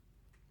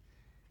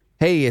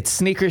Hey, it's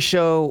Sneaker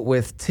Show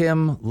with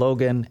Tim,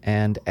 Logan,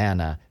 and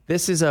Anna.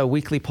 This is a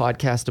weekly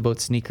podcast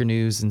about sneaker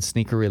news and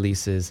sneaker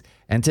releases.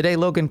 And today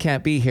Logan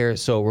can't be here,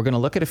 so we're going to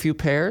look at a few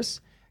pairs,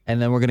 and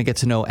then we're going to get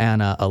to know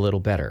Anna a little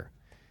better.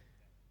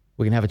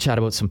 We can have a chat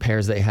about some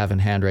pairs that you have in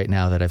hand right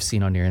now that I've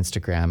seen on your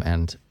Instagram,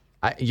 and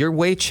you're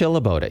way chill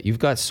about it. You've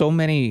got so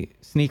many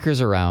sneakers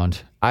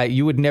around.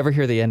 You would never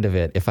hear the end of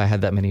it if I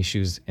had that many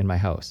shoes in my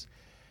house.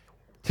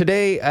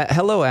 Today,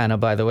 hello Anna,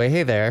 by the way.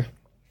 Hey there.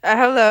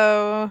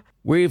 Hello.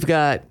 We've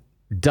got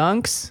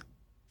Dunks.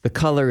 The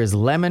color is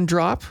Lemon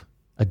Drop.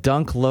 A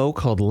Dunk Low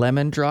called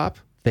Lemon Drop.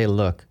 They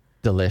look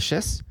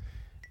delicious.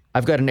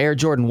 I've got an Air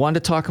Jordan 1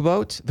 to talk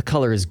about. The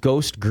color is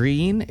Ghost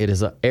Green. It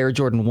is an Air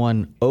Jordan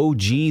 1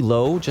 OG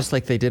Low, just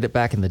like they did it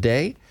back in the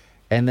day.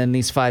 And then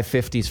these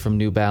 550s from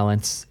New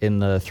Balance in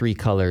the three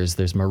colors.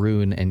 There's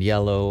maroon and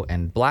yellow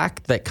and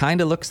black that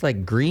kind of looks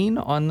like green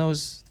on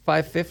those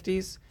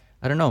 550s.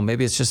 I don't know.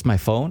 Maybe it's just my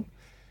phone.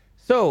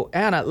 So,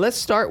 Anna, let's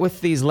start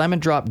with these Lemon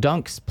Drop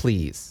Dunks,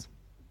 please.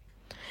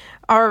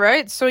 All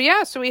right. So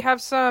we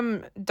have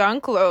some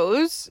Dunk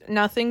Lows.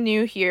 Nothing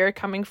new here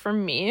coming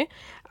from me.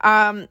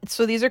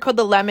 So these are called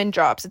the Lemon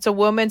Drops. It's a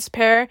woman's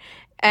pair,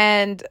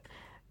 and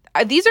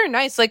these are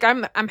nice. Like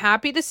I'm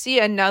happy to see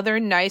another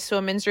nice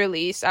women's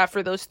release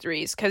after those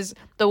threes, because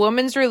the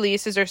women's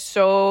releases are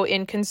so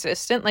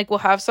inconsistent. Like we'll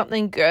have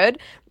something good,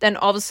 then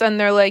all of a sudden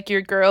they're like,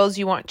 your girls,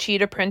 you want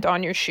cheetah print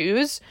on your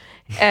shoes,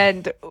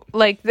 and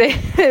like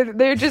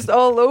they're just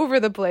all over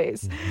the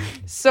place.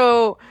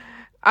 So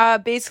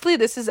basically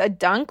this is a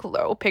Dunk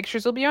Low.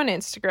 Pictures will be on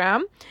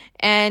Instagram,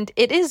 and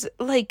it is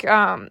like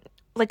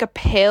a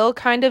pale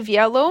kind of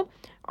yellow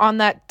on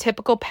that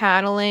typical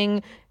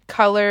paneling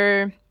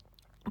color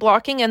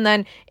blocking, and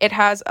then it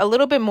has a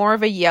little bit more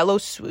of a yellow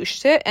swoosh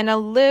to it and a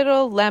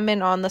little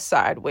lemon on the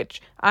side, which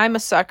I'm a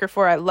sucker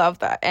for. I love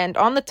that. And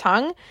on the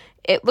tongue,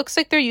 it looks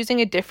like they're using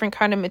a different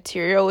kind of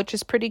material, which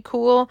is pretty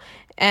cool.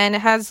 And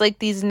it has like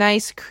these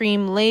nice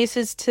cream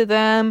laces to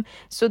them.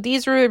 So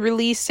these were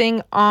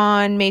releasing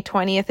on May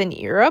 20th in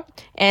Europe,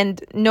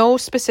 and no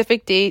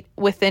specific date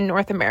within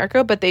North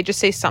America, but they just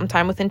say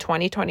sometime within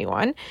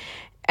 2021.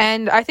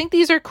 And I think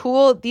these are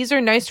cool. These are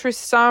nice for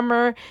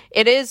summer.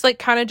 It is like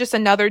kind of just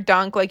another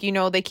dunk, like, you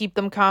know, they keep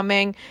them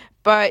coming.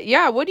 But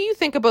yeah, what do you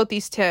think about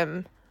these,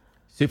 Tim?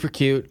 Super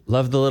cute.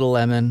 Love the little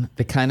lemon.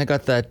 They kind of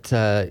got that,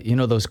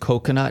 those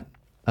coconut.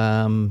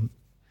 I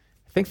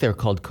think they're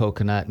called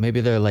coconut.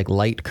 Maybe they're like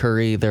light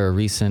curry. They're a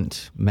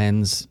recent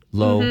men's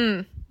low.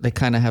 Mm-hmm. They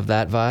kind of have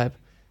that vibe.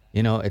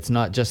 You know, it's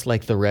not just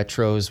like the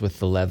retros with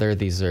the leather.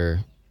 These are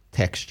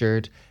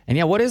textured. And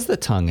yeah, what is the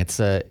tongue?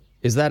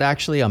 Is that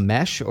actually a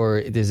mesh, or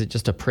is it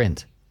just a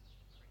print?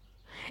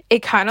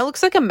 It kind of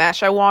looks like a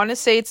mesh. I want to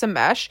say it's a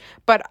mesh,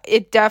 but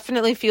it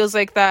definitely feels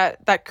like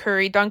that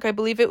curry dunk, I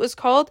believe it was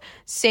called.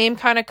 Same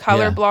kind of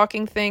color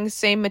blocking things,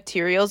 same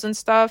materials and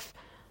stuff.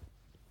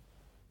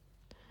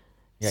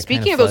 Yeah,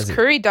 speaking of those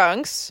curry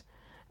dunks,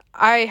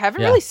 I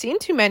haven't really seen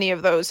too many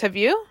of those. Have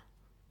you?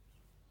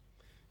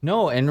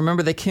 No, and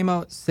remember they came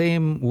out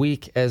same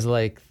week as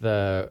like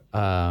the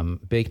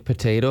baked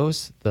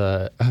potatoes.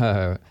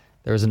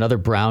 There was another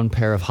brown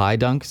pair of high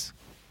dunks,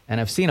 and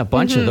I've seen a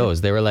bunch of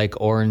those. They were like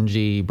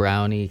orangey,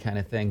 browny kind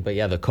of thing. But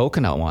yeah, the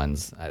coconut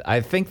ones,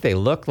 I think they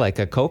look like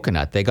a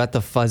coconut. They got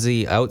the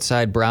fuzzy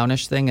outside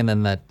brownish thing and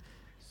then that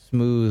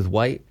smooth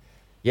white.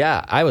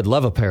 Yeah, I would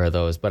love a pair of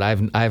those, but I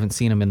haven't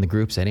seen them in the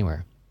groups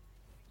anywhere.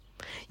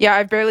 Yeah,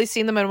 I've barely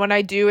seen them, and when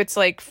I do, it's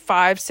like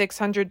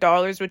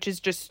 $500-$600, which is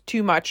just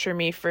too much for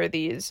me for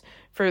the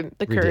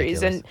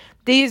curries. And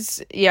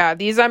these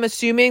I'm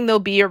assuming they'll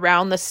be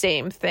around the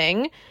same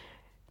thing,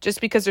 just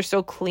because they're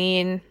so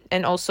clean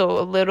and also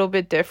a little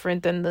bit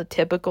different than the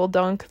typical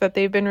dunk that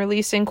they've been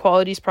releasing.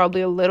 Quality's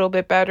probably a little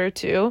bit better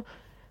too.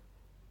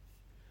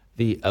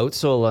 The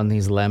outsole on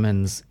these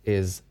lemons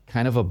is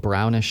kind of a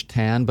brownish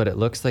tan, but it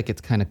looks like it's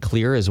kind of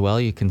clear as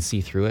well. You can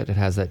see through it. It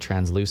has that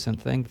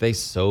translucent thing. They're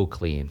so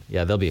clean.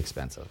 Yeah, they'll be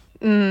expensive.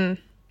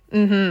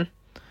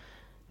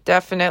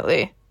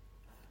 Definitely.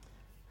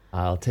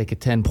 I'll take a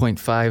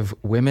 10.5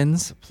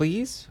 women's,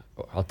 please.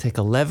 I'll take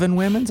 11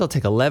 women's. I'll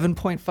take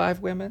 11.5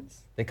 women's.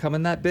 They come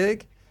in that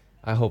big?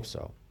 I hope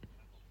so.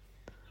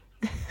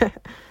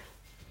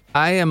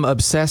 I am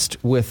obsessed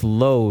with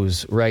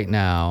lows right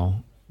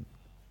now.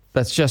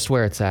 That's just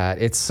where it's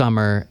at. It's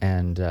summer,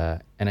 and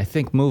I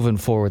think moving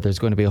forward, there's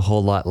going to be a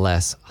whole lot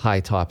less high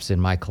tops in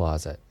my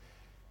closet.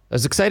 I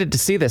was excited to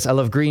see this. I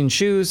love green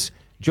shoes.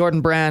 Jordan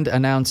Brand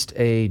announced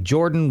a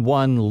Jordan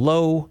 1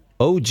 Low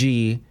OG,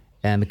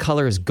 and the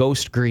color is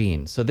Ghost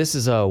Green. So this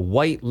is a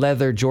white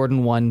leather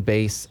Jordan 1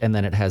 base, and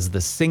then it has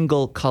the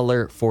single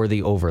color for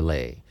the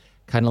overlay,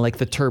 kind of like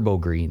the Turbo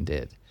Green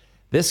did.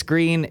 This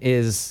green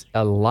is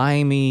a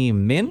limey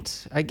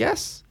mint, I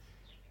guess.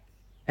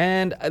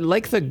 And I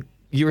like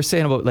you were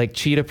saying about like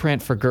cheetah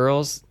print for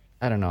girls.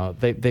 I don't know.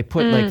 They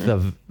put like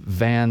the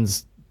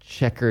Vans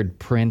checkered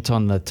print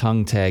on the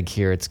tongue tag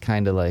here. It's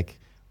kind of like,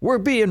 we're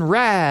being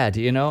rad,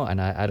 you know?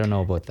 And I don't know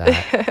about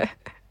that.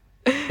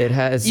 It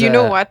has... You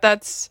know what?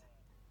 That's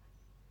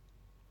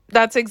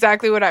That's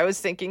exactly what I was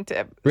thinking,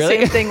 Tim. Really?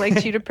 Same thing,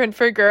 like cheetah print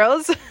for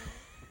girls.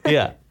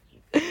 Yeah.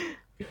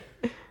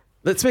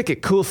 Let's make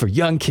it cool for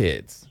young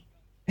kids.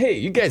 Hey,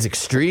 you guys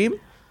extreme?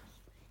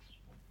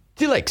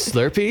 Do you like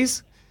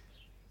Slurpees?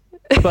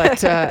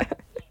 But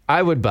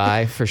I would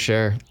buy for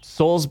sure.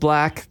 Sole's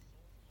black.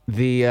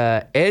 The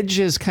edge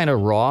is kind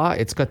of raw.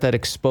 It's got that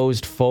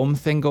exposed foam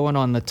thing going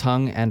on the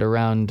tongue and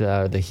around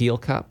the heel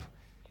cup.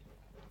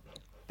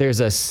 There's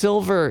a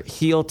silver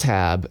heel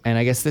tab, and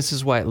I guess this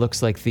is why it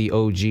looks like the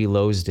OG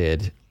Lowe's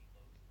did.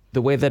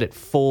 The way that it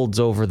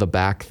folds over the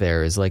back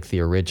there is like the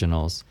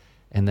originals.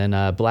 And then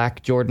a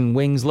black Jordan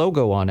Wings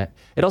logo on it.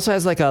 It also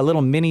has like a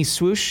little mini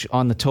swoosh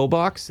on the toe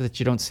box that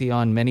you don't see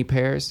on many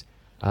pairs.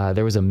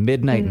 There was a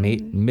Midnight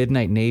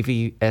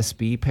Navy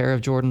SB pair of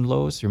Jordan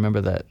Lows.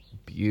 Remember that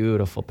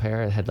beautiful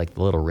pair? It had like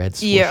the little red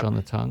swoosh on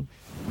the tongue.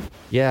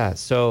 Yeah,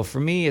 so for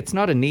me, it's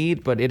not a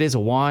need, but it is a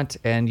want,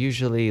 and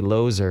usually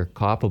Lows are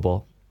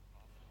coppable.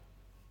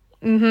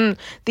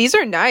 These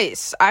are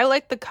nice. I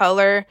like the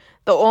color.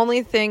 The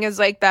only thing is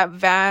like that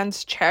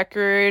Vans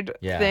checkered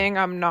thing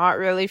I'm not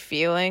really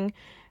feeling.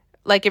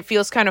 Like it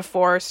feels kind of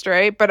forced,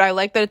 right? But I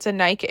like that it's a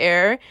Nike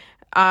Air.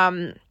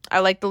 I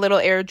like the little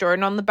Air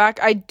Jordan on the back.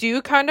 I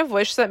do kind of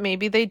wish that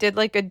maybe they did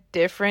like a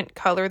different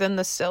color than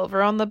the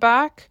silver on the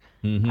back.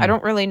 I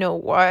don't really know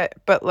what,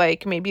 but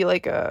like maybe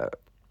like a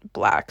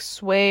black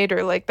suede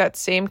or like that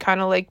same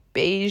kind of like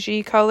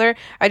beigey color.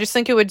 I just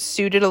think it would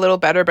suit it a little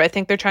better, but I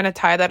think they're trying to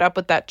tie that up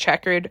with that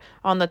checkered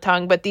on the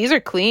tongue. But these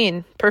are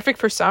clean, perfect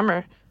for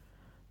summer.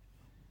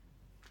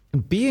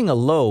 Being a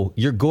low,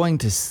 you're going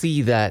to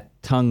see that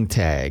tongue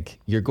tag.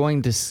 You're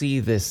going to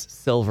see this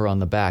silver on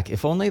the back.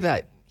 If only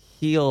that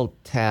heel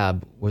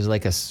tab was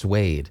like a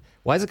suede.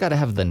 Why's it got to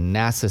have the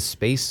NASA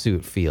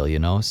spacesuit feel, you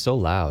know? So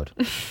loud.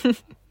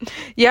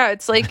 Yeah,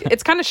 it's like,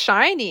 it's kind of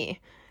shiny.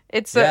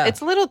 It's a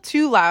little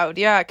too loud,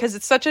 yeah, because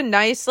it's such a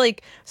nice,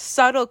 like,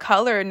 subtle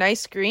color,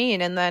 nice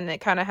green, and then it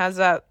kind of has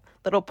that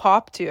little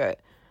pop to it.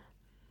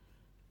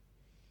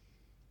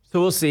 So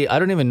we'll see. I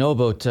don't even know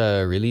about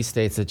release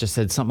dates. It just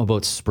said something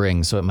about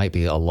spring, so it might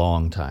be a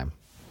long time.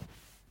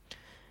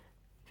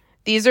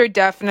 These are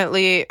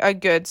definitely a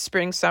good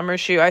spring-summer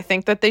shoe. I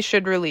think that they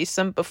should release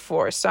them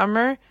before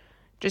summer,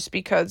 just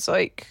because,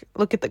 like,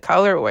 look at the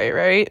colorway,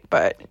 right?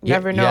 But you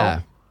never know.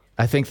 Yeah.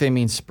 I think they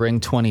mean spring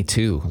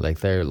 22. Like,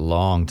 they're a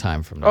long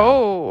time from now.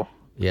 Oh.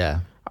 Yeah.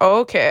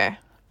 Okay.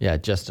 Yeah,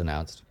 just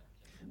announced.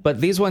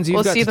 But these ones you've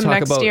we'll got see to them talk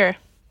next about. Year.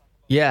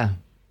 Yeah.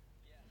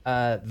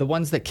 The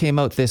ones that came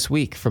out this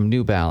week from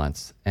New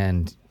Balance,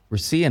 and we're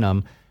seeing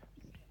them.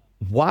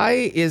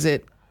 Why is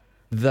it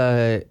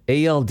the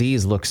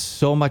ALDs look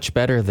so much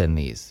better than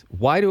these?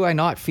 Why do I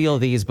not feel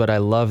these, but I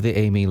love the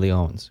Amy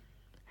Leones?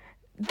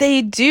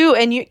 They do.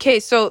 And okay,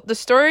 so the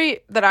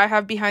story that I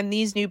have behind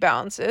these New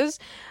Balances,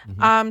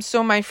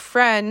 so my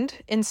friend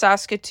in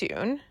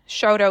Saskatoon,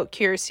 shout out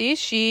Kiersey,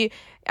 she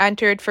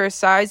entered for a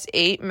size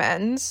 8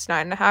 men's,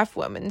 9.5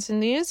 women's in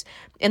these,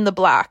 in the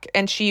black.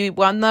 And she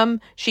won them.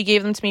 She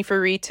gave them to me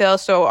for retail.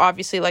 So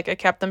obviously, like, I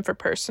kept them for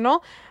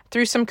personal.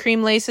 Threw some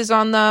cream laces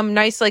on them.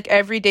 Nice, like,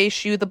 everyday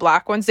shoe, the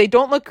black ones. They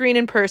don't look green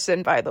in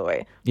person, by the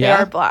way. They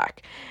are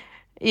black.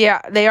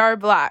 Yeah, they are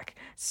black.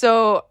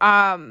 So,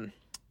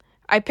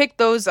 I picked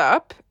those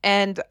up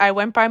and I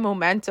went by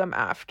Momentum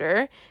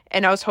after,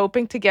 and I was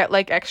hoping to get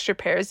like extra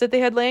pairs that they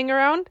had laying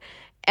around.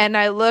 And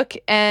I look,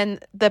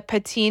 and the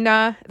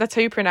patina, that's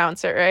how you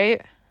pronounce it,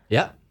 right?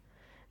 Yeah.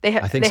 They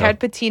had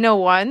patina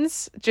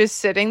ones just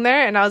sitting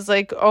there, and I was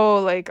like,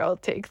 oh, like, I'll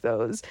take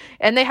those.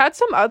 And they had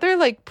some other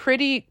like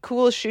pretty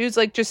cool shoes,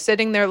 like just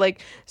sitting there,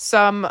 like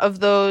some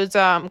of those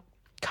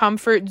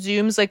comfort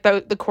Zooms, like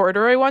the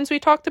corduroy ones we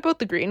talked about,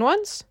 the green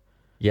ones.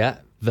 Yeah,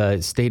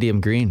 the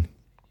stadium green.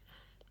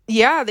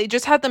 Yeah, they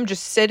just had them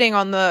just sitting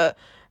on the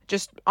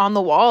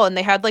wall, and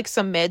they had like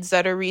some mids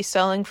that are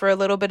reselling for a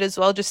little bit as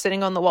well, just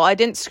sitting on the wall. I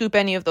didn't scoop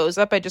any of those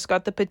up. I just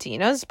got the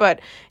patinas,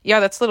 but yeah,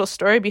 that's a little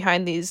story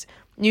behind these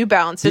New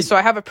Balances. So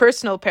I have a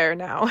personal pair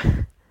now.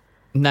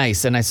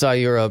 Nice. And I saw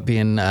you were out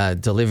being a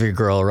delivery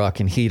girl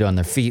rocking heat on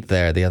their feet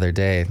there the other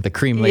day. The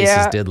cream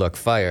laces did look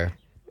fire.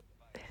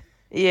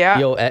 Yeah.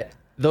 Yo,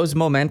 those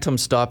Momentum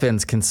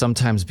stop-ins can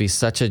sometimes be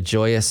such a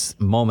joyous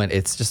moment.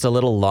 It's just a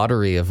little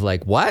lottery of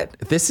like, what?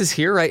 This is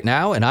here right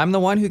now, and I'm the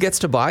one who gets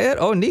to buy it?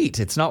 Oh, neat.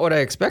 It's not what I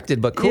expected,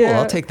 but cool. Yeah.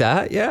 I'll take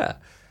that. Yeah.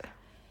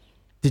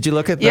 Did you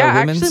look at the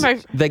women's?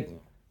 Actually, they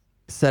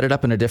set it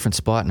up in a different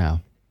spot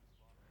now.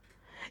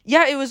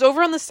 Yeah, it was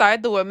over on the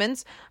side, the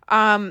women's.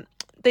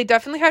 They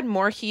definitely had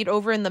more heat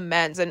over in the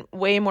men's and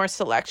way more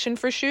selection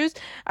for shoes.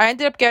 I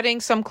ended up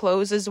getting some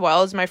clothes as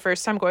well as my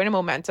first time going to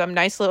Momentum.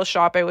 Nice little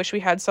shop. I wish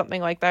we had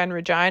something like that in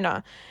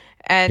Regina.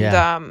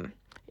 And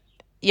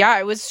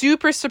I was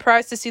super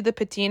surprised to see the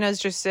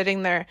patinas just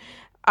sitting there.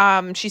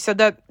 She said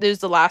that it was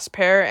the last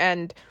pair,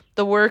 and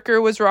the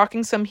worker was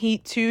rocking some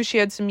heat too. She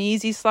had some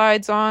Yeezy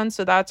slides on,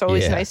 so that's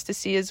always nice to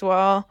see as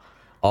well.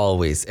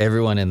 Always.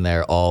 Everyone in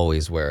there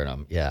always wearing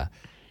them. Yeah.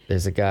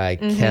 There's a guy,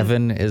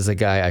 Kevin is a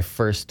guy I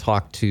first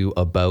talked to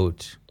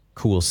about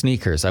cool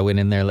sneakers. I went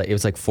in there, it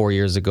was like 4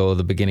 years ago,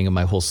 the beginning of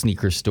my whole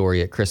sneaker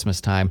story at Christmas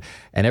time.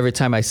 And every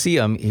time I see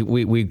him,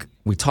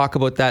 we talk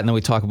about that, and then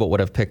we talk about what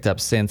I've picked up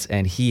since.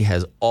 And he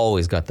has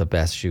always got the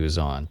best shoes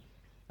on.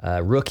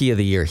 Rookie of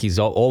the year. He's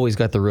always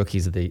got the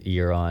rookies of the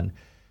year on.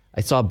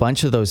 I saw a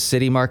bunch of those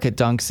City Market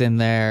dunks in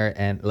there,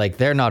 and like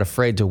they're not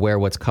afraid to wear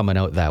what's coming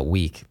out that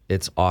week.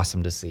 It's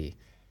awesome to see.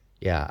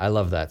 Yeah, I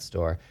love that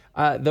store.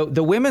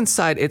 The women's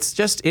side, it's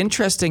just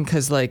interesting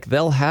because like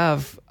they'll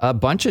have a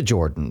bunch of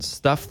Jordans,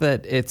 stuff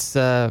that it's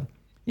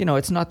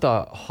it's not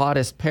the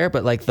hottest pair,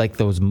 but like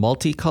those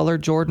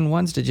multicolored Jordan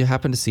ones. Did you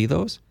happen to see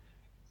those?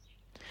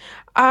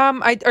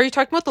 Are you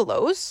talking about the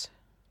lows?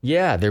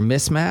 Yeah, they're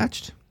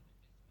mismatched.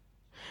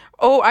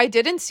 Oh, I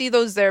didn't see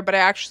those there, but I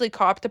actually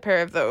copped a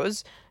pair of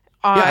those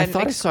on Yeah, I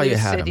thought I saw you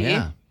had them. Exclusivity.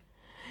 Yeah,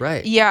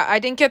 right. Yeah, I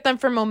didn't get them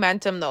for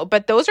Momentum though,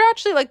 but those are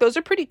actually those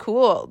are pretty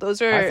cool.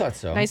 Those are I thought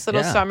so. nice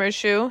little Yeah. summer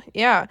shoe.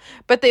 Yeah,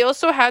 but they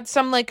also had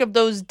some of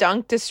those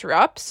Dunk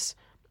Disrupts.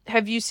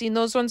 Have you seen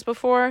those ones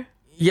before?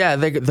 Yeah,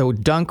 the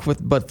dunk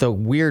but the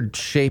weird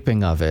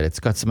shaping of it. It's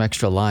got some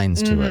extra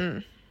lines to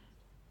it.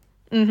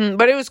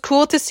 But it was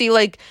cool to see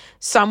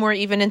somewhere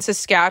even in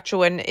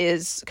Saskatchewan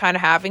is kind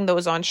of having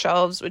those on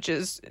shelves, which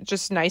is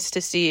just nice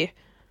to see.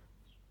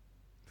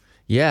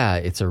 Yeah,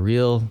 it's a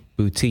real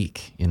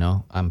boutique,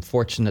 I'm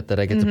fortunate that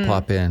I get to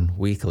pop in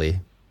weekly.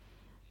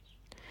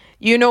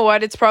 You know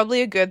what? It's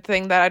probably a good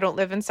thing that I don't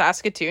live in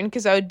Saskatoon,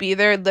 because I would be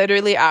there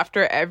literally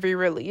after every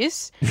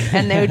release,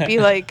 and they would be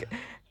like,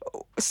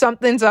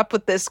 something's up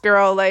with this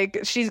girl.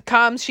 Like, she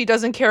comes, she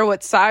doesn't care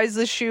what size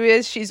the shoe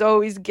is, she's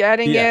always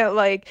getting Yeah. it.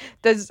 Like,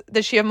 does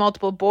she have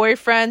multiple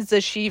boyfriends?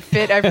 Does she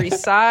fit every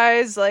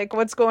size? Like,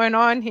 what's going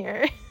on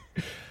here?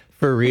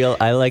 For real,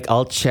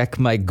 I'll check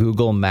my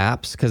Google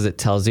Maps because it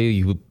tells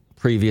you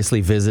previously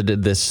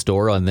visited this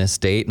store on this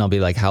date, and I'll be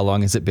like, how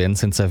long has it been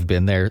since I've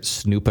been there,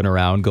 snooping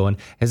around going,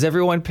 has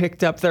everyone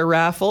picked up their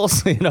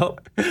raffles?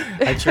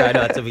 I try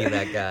not to be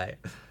that guy.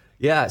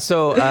 Yeah,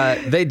 so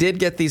they did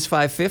get these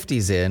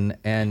 550s in,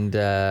 and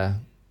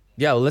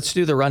let's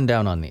do the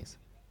rundown on these.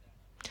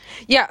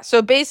 Yeah,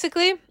 so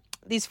basically,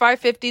 these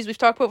 550s, we've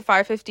talked about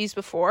 550s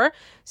before.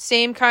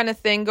 Same kind of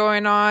thing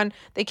going on.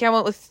 They came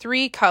out with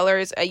 3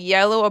 colors, a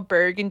yellow, a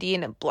burgundy,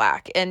 and a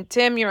black. And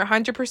Tim, you're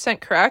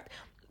 100% correct.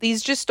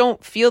 These just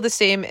don't feel the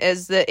same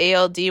as the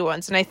ALD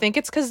ones. And I think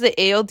it's because the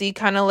ALD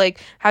kind of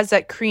has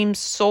that cream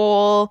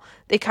sole.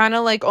 They kind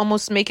of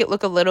almost make it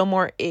look a little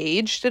more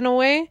aged in a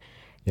way.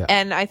 Yeah.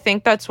 And I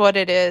think that's what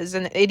it is.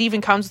 And it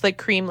even comes with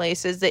cream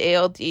laces, the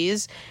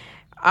ALDs.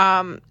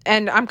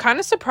 And I'm kind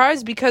of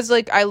surprised because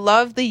I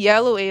love the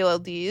yellow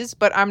ALDs,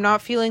 but I'm not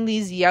feeling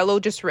these yellow,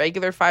 just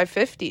regular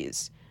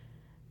 550s.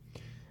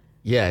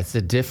 Yeah, it's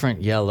a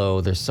different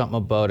yellow. There's something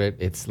about it.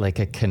 It's like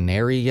a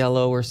canary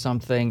yellow or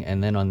something.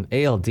 And then on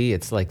ALD,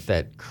 it's like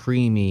that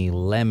creamy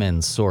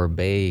lemon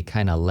sorbet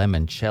kind of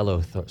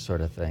limoncello sort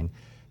of thing.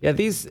 Yeah,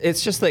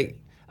 it's just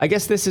I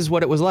guess this is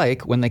what it was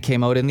like when they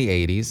came out in the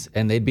 80s,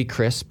 and they'd be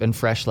crisp and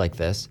fresh like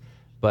this.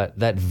 But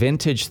that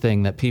vintage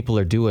thing that people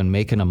are doing,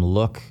 making them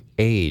look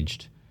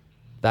aged,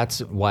 that's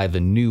why the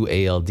new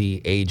ALD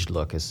aged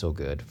look is so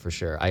good, for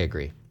sure. I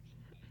agree.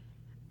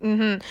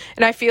 And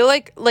I feel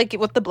like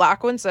with the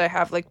black ones that I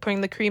have,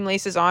 putting the cream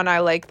laces on, I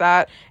like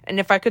that. And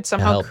if I could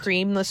somehow helped.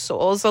 cream the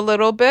soles a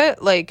little bit,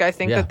 I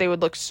think Yeah. that they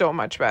would look so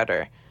much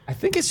better. I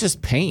think it's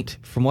just paint.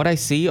 From what I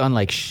see on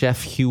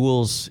Chef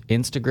Huel's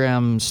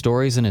Instagram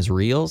stories and his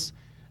reels,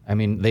 I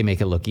mean, they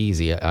make it look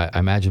easy. I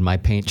imagine my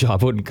paint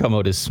job wouldn't come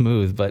out as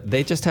smooth, but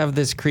they just have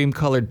this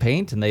cream-colored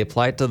paint, and they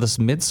apply it to this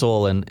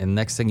midsole, and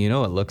next thing you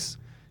know, it looks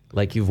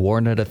like you've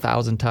worn it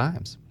 1,000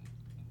 times.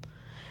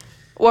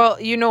 Well,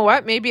 you know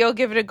what? Maybe I'll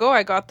give it a go.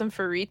 I got them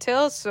for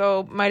retail,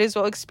 so might as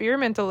well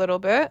experiment a little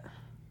bit.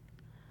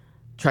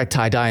 Try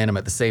tie-dyeing them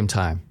at the same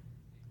time.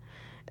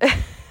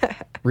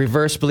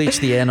 Reverse bleach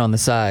the N on the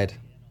side.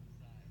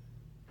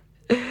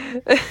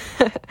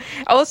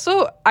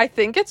 Also, I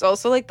think it's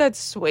also that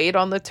suede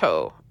on the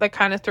toe that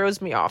kind of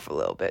throws me off a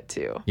little bit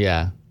too.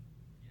 Yeah.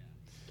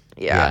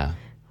 Yeah.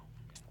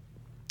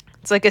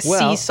 It's like a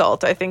Well- sea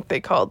salt, I think they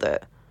called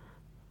it.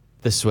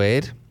 The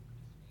suede.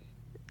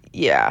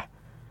 Yeah.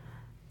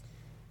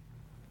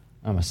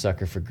 I'm a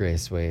sucker for gray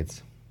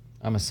suedes.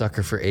 I'm a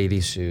sucker for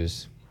 80s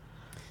shoes.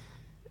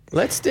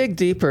 Let's dig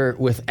deeper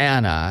with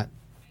Anna.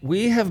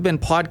 We have been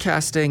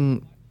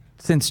podcasting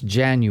since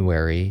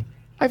January.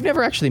 I've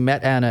never actually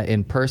met Anna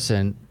in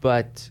person,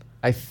 but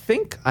I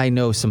think I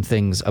know some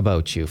things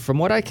about you. From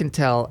what I can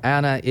tell,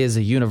 Anna is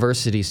a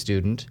university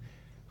student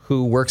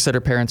who works at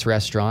her parents'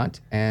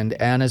 restaurant, and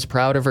Anna's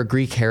proud of her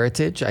Greek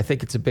heritage. I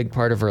think it's a big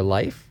part of her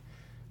life.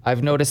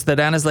 I've noticed that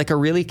Anna's a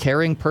really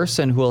caring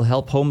person who will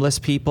help homeless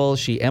people.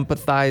 She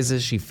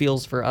empathizes. She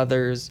feels for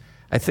others.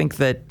 I think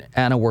that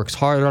Anna works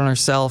hard on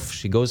herself.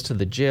 She goes to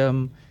the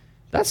gym.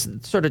 That's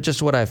sort of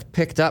just what I've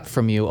picked up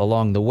from you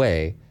along the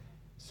way.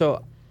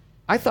 So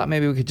I thought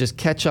maybe we could just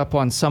catch up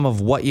on some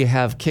of what you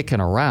have kicking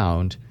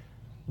around.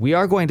 We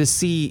are going to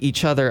see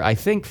each other, I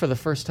think, for the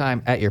first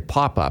time at your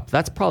pop-up.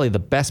 That's probably the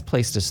best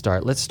place to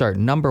start. Let's start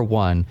number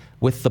 1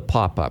 with the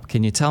pop-up.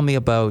 Can you tell me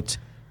about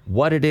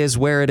what it is,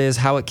 where it is,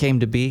 how it came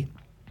to be?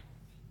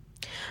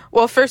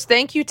 Well, first,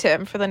 thank you,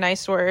 Tim, for the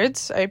nice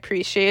words. I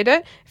appreciate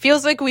it.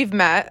 Feels like we've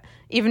met,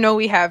 even though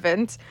we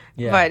haven't,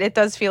 but it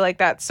does feel like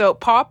that. So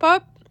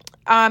pop-up,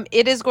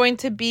 it is going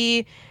to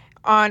be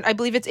on, I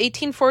believe it's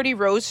 1840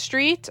 Rose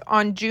Street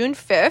on June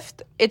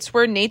 5th. It's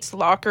where Nate's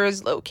Locker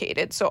is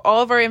located. So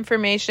all of our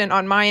information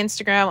on my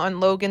Instagram, on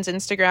Logan's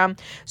Instagram.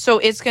 So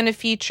it's going to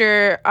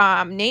feature,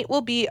 Nate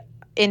will be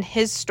in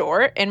his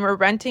store, and we're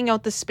renting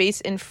out the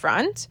space in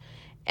front.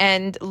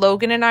 And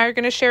Logan and I are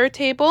going to share a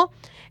table.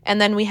 And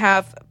then we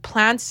have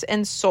Plants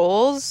and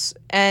Souls,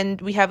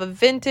 and we have a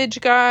vintage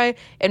guy,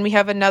 and we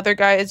have another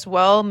guy as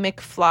well,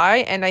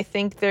 McFly, and I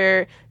think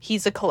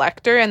he's a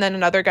collector, and then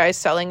another guy is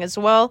selling as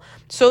well.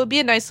 So it'll be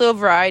a nice little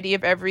variety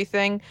of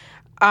everything.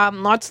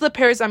 Lots of the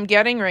pairs I'm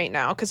getting right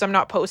now, because I'm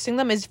not posting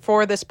them, is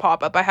for this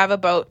pop-up. I have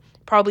about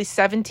probably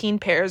 17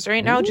 pairs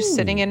right now, just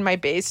sitting in my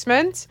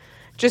basement,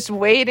 just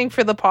waiting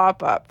for the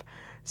pop-up.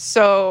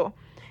 So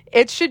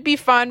it should be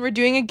fun. We're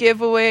doing a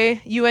giveaway,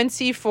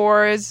 UNC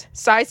 4s,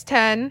 size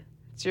 10.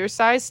 It's your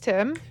size,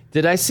 Tim.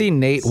 Did I see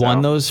Nate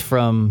won those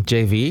from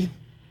JV?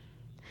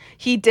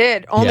 He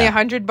did. Only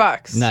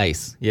 $100.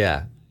 Nice.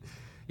 Yeah.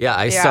 Yeah,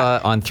 I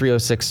saw on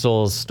 306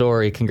 Soul's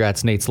story,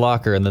 congrats Nate's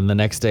Locker, and then the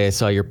next day I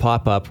saw your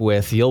pop-up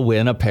with, you'll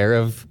win a pair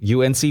of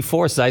UNC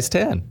 4 size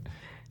 10.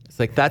 It's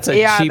like, that's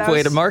a cheap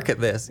way to market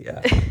this.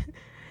 Yeah.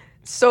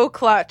 So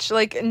clutch.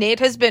 Like, Nate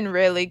has been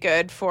really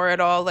good for it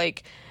all.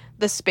 Like,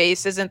 the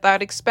space isn't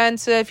that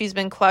expensive. He's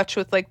been clutch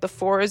with like the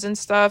 4s and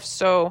stuff.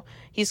 So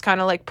he's kind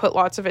of like put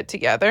lots of it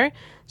together.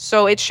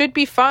 So it should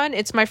be fun.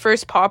 It's my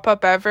first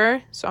pop-up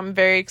ever. So I'm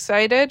very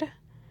excited.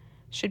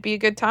 Should be a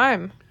good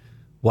time.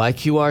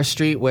 YQR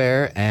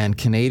Streetwear and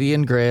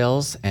Canadian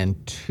Grails and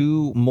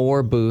 2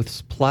 more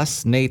booths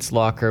plus Nate's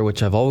Locker,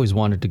 which I've always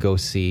wanted to go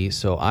see.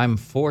 So I'm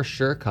for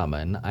sure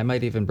coming. I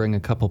might even bring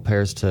a couple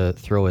pairs to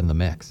throw in the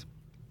mix.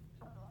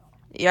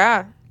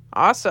 Yeah.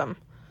 Awesome.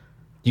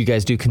 You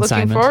guys do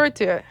consignment? Looking forward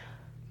to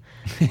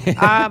it.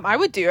 I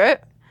would do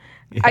it.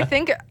 Yeah.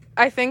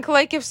 I think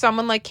like if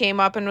someone like came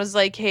up and was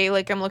like, hey,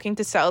 like I'm looking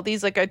to sell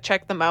these, like I'd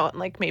check them out and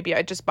like maybe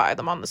I'd just buy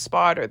them on the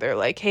spot, or they're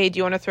like, hey, do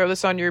you want to throw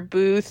this on your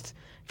booth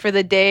for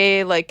the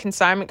day, like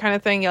consignment kind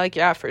of thing? You're like,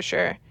 yeah, for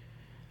sure.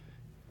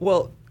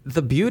 Well,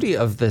 the beauty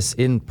of this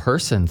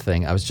in-person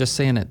thing, I was just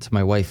saying it to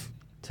my wife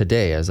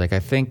today. I was like, I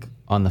think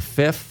on the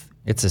 5th,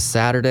 it's a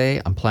Saturday.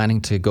 I'm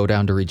planning to go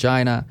down to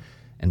Regina.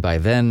 And by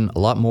then, a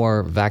lot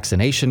more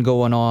vaccination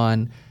going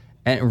on.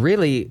 And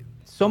really,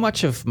 so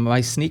much of my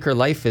sneaker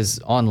life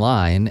is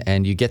online,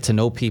 and you get to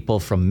know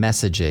people from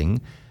messaging.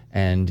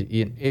 And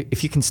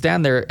if you can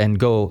stand there and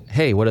go,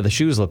 hey, what do the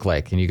shoes look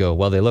like? And you go,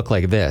 well, they look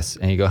like this.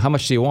 And you go, how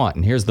much do you want?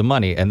 And here's the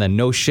money. And then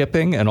no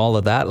shipping and all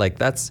of that. Like,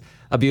 that's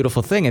a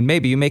beautiful thing. And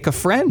maybe you make a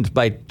friend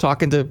by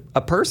talking to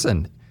a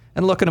person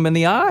and looking them in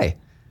the eye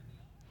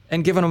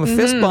and giving them a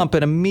fist bump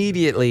and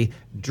immediately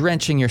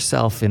drenching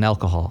yourself in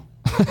alcohol.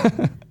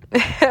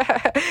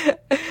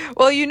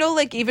 Well, you know,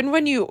 like even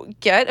when you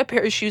get a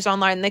pair of shoes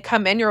online, they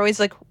come in, you're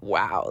always like,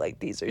 wow, like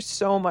these are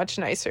so much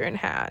nicer in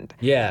hand.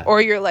 Yeah.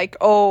 Or you're like,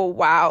 oh,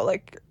 wow,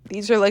 like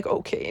these are like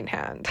okay in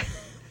hand.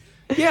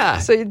 Yeah.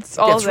 So it's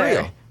all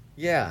there. Real.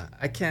 Yeah.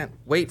 I can't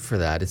wait for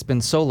that. It's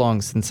been so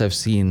long since I've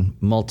seen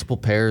multiple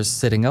pairs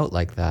sitting out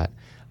like that.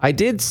 I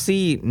did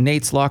see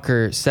Nate's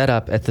Locker set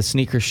up at the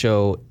sneaker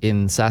show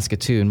in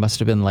Saskatoon, must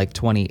have been like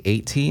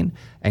 2018.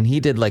 And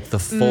he did like the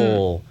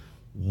full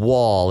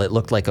wall. It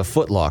looked like a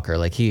Foot Locker.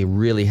 Like he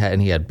really had,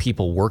 and he had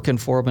people working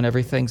for him and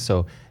everything.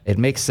 So it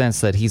makes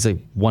sense that he's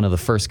one of the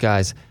first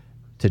guys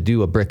to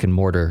do a brick and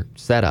mortar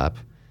setup.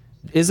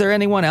 Is there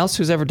anyone else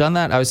who's ever done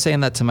that? I was saying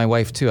that to my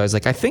wife too. I was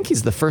like, I think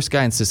he's the first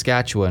guy in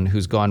Saskatchewan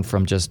who's gone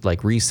from just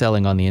like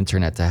reselling on the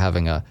internet to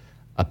having a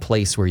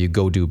place where you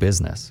go do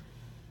business.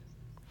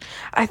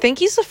 I think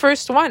he's the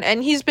first one,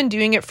 and he's been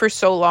doing it for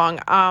so long.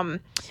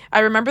 I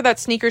remember that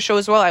sneaker show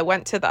as well. I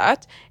went to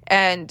that,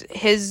 and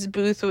his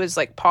booth was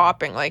like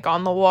popping, like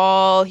on the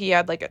wall. He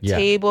had like a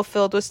table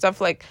filled with stuff,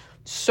 like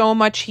so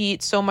much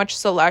heat, so much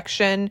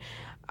selection.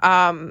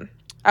 I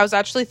was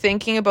actually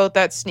thinking about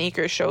that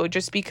sneaker show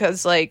just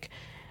because like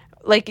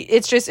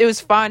it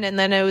was fun, and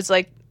then it was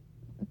like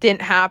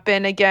didn't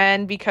happen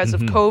again because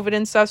of COVID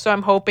and stuff. So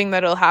I'm hoping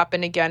that it'll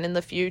happen again in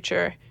the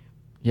future.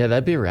 Yeah,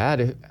 that'd be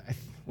rad.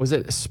 Was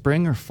it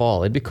spring or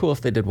fall? It'd be cool if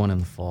they did one in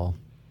the fall.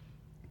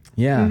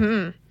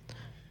 Yeah.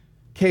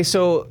 Okay,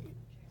 so,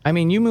 I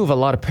mean, you move a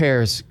lot of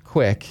pairs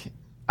quick.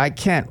 I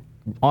can't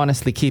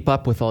honestly keep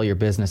up with all your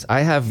business.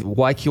 I have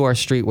YQR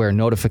Streetwear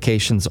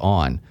notifications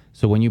on.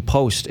 So when you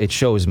post, it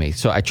shows me.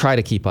 So I try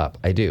to keep up.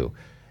 I do.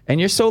 And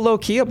you're so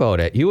low-key about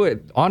it. You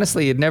would,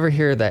 honestly, you'd never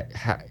hear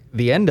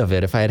the end of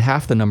it if I had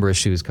half the number of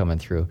shoes coming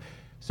through.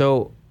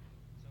 So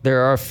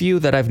there are a few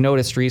that I've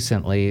noticed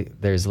recently.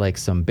 There's like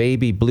some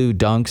baby blue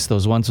Dunks,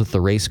 those ones with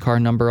the race car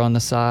number on the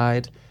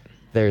side.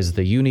 There's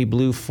the uni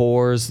blue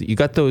 4s. You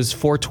got those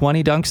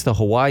 420 Dunks, the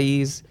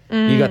Hawaiis.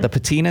 You got the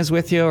patinas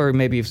with you, or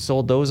maybe you've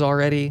sold those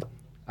already.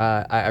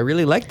 I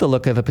really like the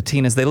look of the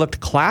patinas. They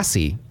looked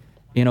classy,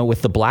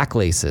 with the black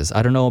laces.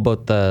 I don't know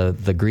about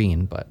the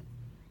green, but...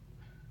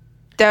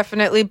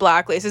 Definitely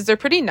black laces. They're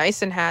pretty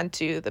nice in hand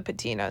too, the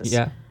patinas.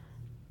 Yeah.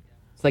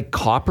 It's like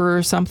copper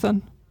or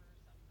something.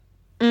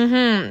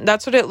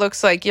 That's what it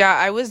looks like. Yeah,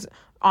 I was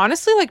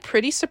honestly like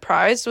pretty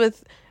surprised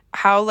with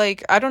how,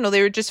 like, I don't know,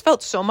 they were just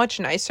felt so much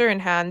nicer in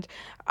hand.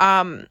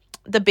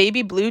 The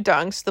baby blue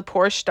dunks, the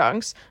Porsche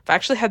dunks, I've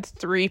actually had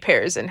 3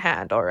 pairs in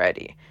hand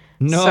already.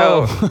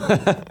 No. So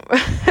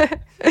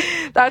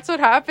that's what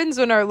happens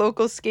when our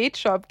local skate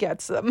shop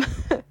gets them.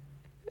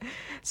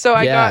 So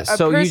I got a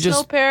so personal you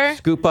just pair.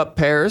 scoop up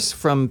pairs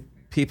from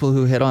people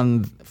who hit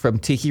on from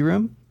Tiki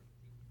Room?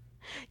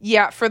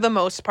 Yeah, for the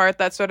most part,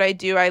 that's what I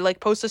do. I like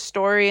post a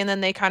story and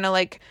then they kind of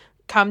like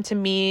come to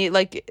me,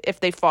 like if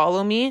they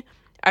follow me.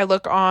 I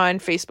look on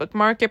Facebook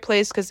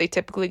Marketplace because they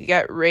typically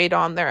get right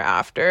on there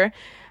after.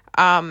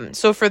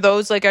 So for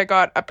those, like I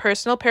got a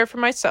personal pair for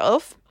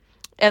myself,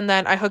 and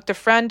then I hooked a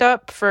friend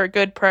up for a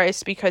good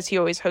price because he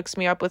always hooks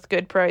me up with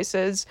good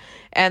prices.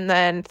 And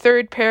then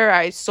third pair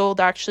I sold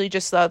actually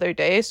just the other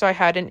day. So I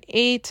had an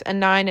 8, a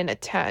 9, and a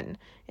 10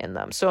 in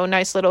them. So a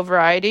nice little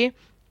variety.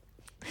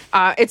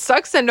 It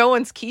sucks that no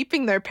one's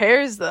keeping their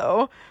pairs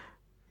though.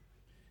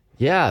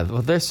 Yeah,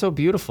 well, they're so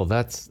beautiful.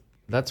 That's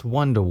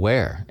one to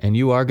wear. And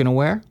you are going to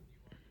wear?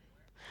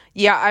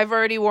 Yeah, I've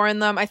already worn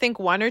them, I think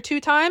 1 or 2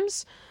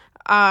 times.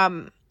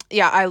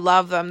 Yeah, I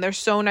love them. They're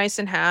so nice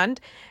in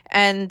hand.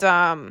 And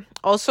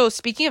also,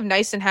 speaking of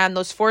nice in hand,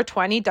 those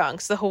 420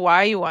 dunks, the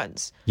Hawaii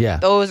ones. Yeah.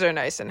 Those are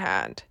nice in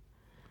hand.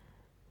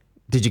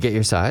 Did you get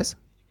your size?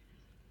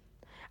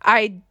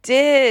 I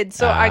did.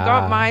 So I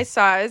got my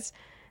size.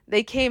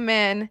 They came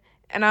in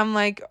and I'm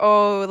like,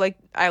 oh, like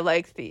I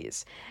like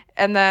these.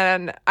 And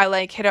then I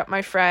like hit up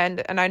my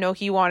friend and I know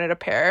he wanted a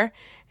pair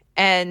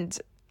and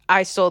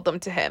I sold them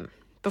to him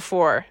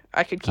before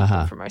I could keep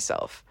them for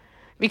myself.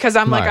 Because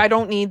I'm Smart. like, I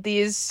don't need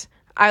these.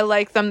 I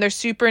like them. They're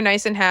super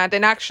nice in hand.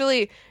 And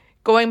actually,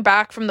 going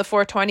back from the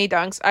 420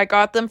 dunks, I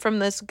got them from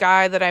this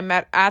guy that I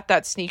met at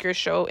that sneaker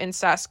show in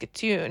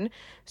Saskatoon.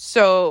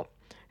 So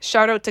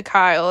shout out to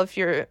Kyle if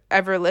you're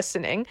ever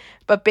listening.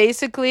 But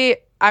basically,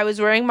 I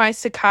was wearing my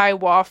Sacai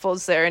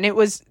waffles there and it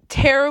was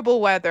terrible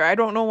weather. I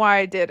don't know why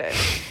I did it.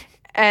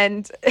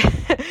 And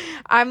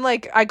I'm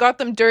like, I got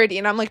them dirty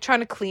and I'm like trying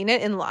to clean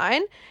it in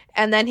line.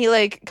 And then he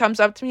like comes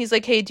up to me. He's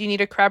like, hey, do you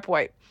need a crepe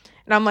wipe?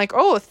 And I'm like,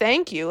 oh,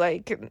 thank you.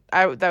 Like,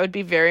 that would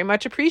be very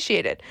much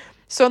appreciated.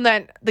 So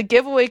then the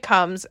giveaway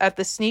comes at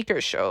the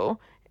sneaker show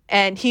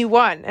and he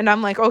won. And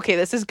I'm like, okay,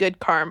 this is good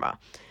karma.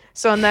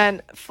 So and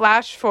then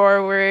flash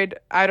forward,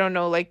 I don't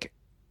know, like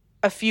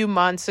a few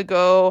months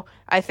ago,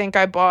 I think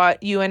I bought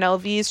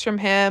UNLVs from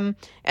him.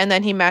 And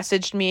then he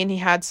messaged me and he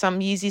had some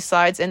Yeezy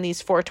slides and these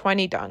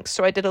 420 dunks.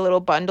 So I did a little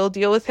bundle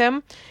deal with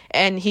him.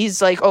 And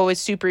he's like always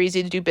super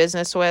easy to do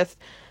business with.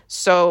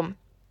 So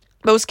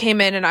those came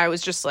in and I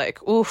was just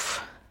like,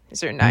 oof,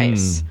 these are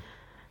nice.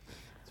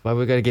 That's why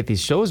we got to get these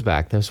shows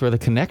back. That's where the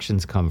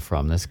connections come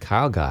from. This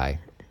Kyle guy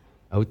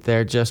out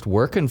there just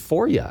working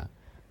for you.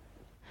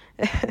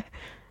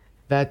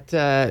 That's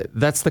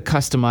the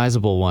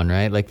customizable one,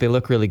 right? Like they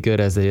look really good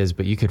as it is,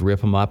 but you could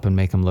rip them up and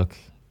make them look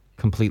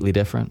completely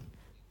different.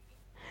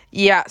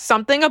 Yeah,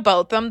 something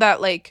about them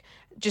that like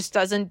just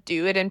doesn't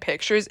do it in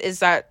pictures is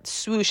that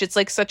swoosh. It's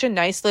like such a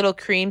nice little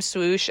cream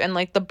swoosh and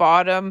like the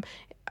bottom,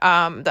 the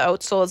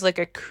outsole is like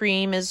a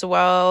cream as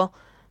well.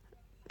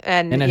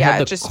 And it yeah, had it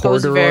the just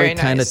goes very corduroy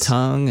kind of nice.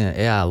 tongue.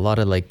 Yeah, a lot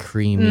of like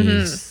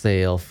creamy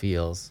sail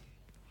feels.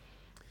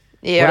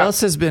 Yeah. What else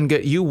has been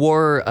good? You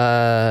wore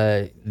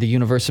the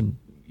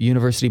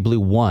University Blue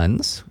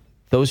ones.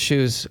 Those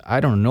shoes, I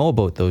don't know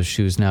about those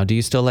shoes now. Do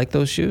you still like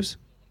those shoes?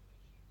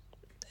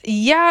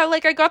 Yeah,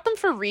 like I got them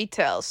for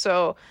retail,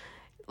 so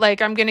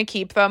like I'm gonna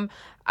keep them.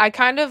 I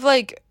kind of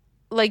like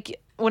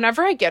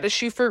whenever I get a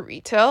shoe for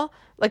retail,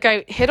 like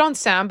I hit on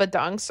Samba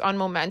dunks on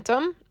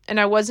Momentum, and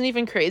I wasn't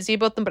even crazy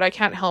about them, but I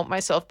can't help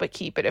myself but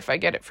keep it if I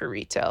get it for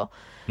retail.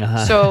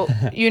 So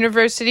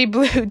University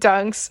Blue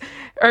dunks,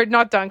 or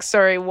not dunks,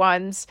 sorry,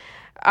 ones.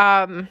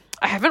 I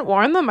haven't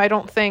worn them, I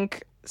don't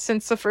think,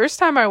 since the first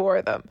time I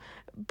wore them,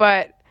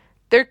 but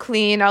they're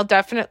clean. I'll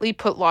definitely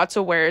put lots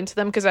of wear into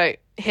them because I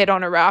hit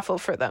on a raffle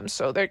for them,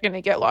 so they're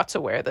gonna get lots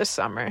of wear this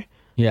summer.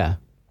 Yeah.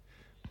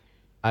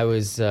 I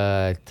was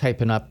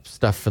typing up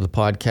stuff for the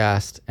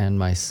podcast, and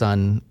my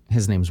son,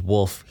 his name's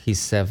Wolf, he's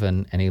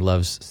 7, and he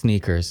loves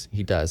sneakers.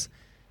 He does.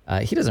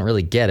 He doesn't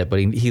really get it, but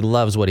he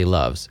loves what he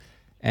loves.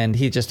 And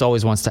he just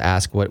always wants to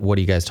ask, what are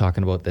you guys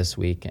talking about this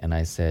week? And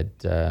I said,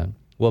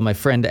 well, my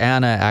friend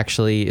Anna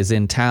actually is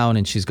in town,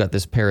 and she's got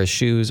this pair of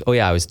shoes. Oh,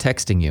 yeah, I was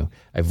texting you.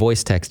 I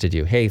voice texted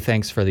you. Hey,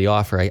 thanks for the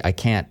offer. I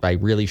can't. I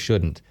really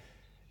shouldn't.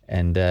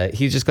 And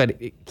he just got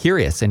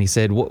curious, and he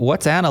said,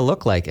 what's Anna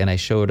look like? And I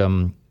showed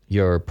him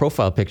your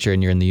profile picture,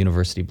 and you're in the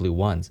University Blue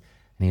ones.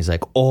 And he's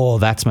like, oh,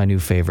 that's my new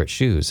favorite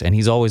shoes. And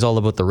he's always all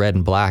about the red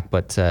and black,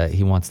 but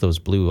he wants those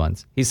blue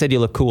ones. He said you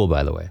look cool,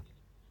 by the way.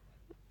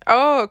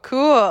 Oh,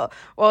 cool.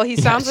 Well, he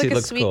sounds like a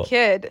looks sweet cool.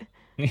 kid.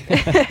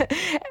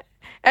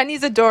 And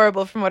he's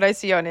adorable from what I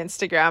see on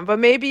Instagram. But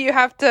maybe you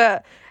have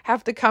to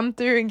come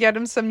through and get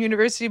him some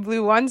University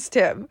Blue ones,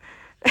 Tim.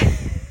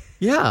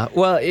 Yeah,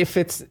 well, if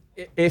it's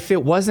If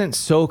it wasn't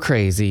so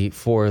crazy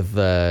for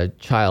the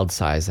child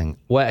sizing,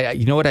 well,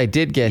 you know what I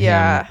did get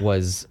him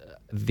was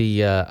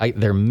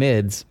their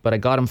mids, but I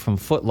got them from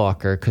Foot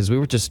Locker because we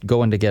were just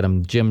going to get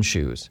him gym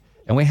shoes.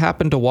 And we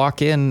happened to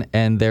walk in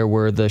and there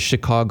were the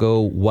Chicago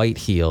white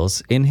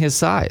heels in his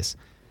size.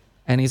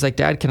 And he's like,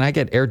 Dad, can I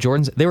get Air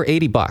Jordans? They were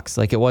 $80.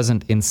 Like, it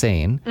wasn't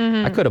insane.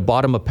 I could have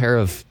bought him a pair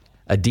of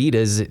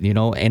Adidas,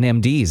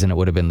 NMDs, and it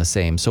would have been the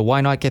same. So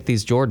why not get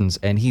these Jordans?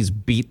 And he's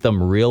beat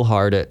them real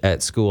hard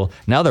at school.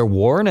 Now they're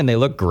worn and they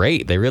look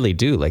great. They really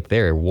do. Like,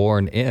 they're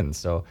worn in.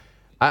 So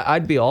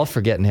I'd be all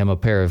for getting him a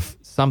pair of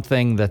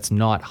something that's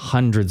not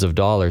hundreds of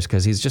dollars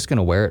because he's just going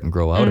to wear it and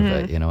grow out of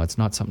it. It's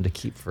not something to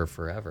keep for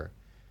forever.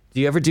 Do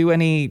you ever do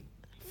any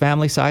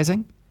family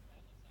sizing?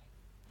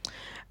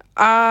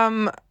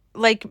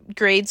 Like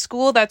grade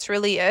school, that's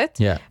really it.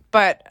 Yeah.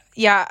 But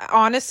yeah,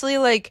 honestly,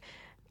 like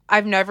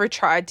I've never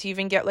tried to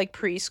even get like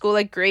preschool.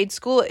 Like grade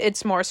school,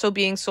 it's more so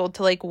being sold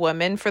to like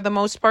women for the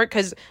most part.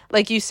 Cause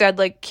like you said,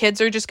 like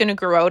kids are just going to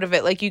grow out of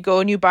it. Like you go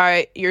and you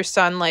buy your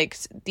son like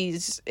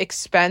these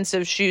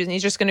expensive shoes and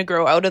he's just going to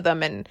grow out of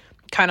them and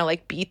kind of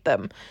like beat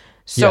them.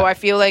 So I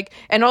feel like,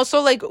 and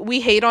also like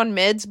we hate on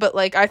mids, but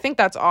like I think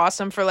that's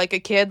awesome for like a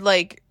kid.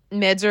 Like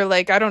mids are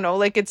like, I don't know,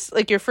 like it's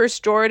like your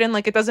first Jordan,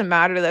 like it doesn't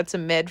matter that's a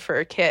mid for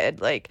a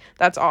kid. Like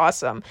that's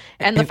awesome.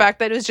 And the fact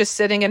that it was just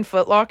sitting in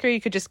Foot Locker, you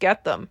could just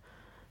get them.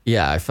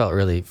 Yeah, I felt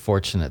really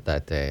fortunate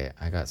that day.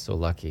 I got so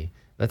lucky.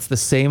 That's the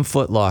same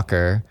Foot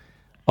Locker.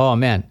 Oh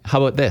man,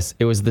 how about this?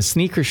 It was the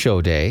sneaker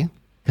show day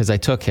because I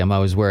took him. I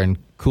was wearing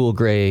cool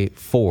gray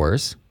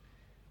 4s.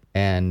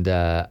 And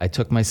I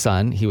took my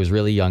son. He was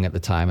really young at the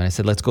time. And I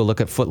said, let's go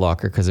look at Foot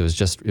Locker because it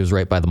was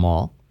right by the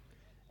mall.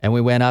 And we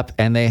went up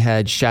and they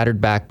had shattered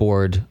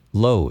backboard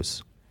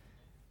lows.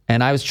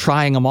 And I was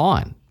trying them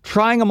on.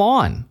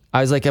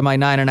 I was like, am I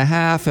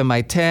 9.5? Am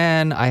I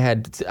 10? I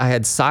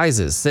had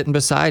sizes sitting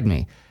beside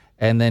me.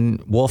 And then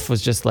Wolf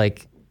was just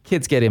like,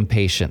 kids get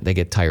impatient. They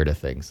get tired of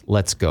things.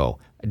 Let's go.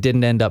 I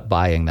didn't end up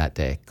buying that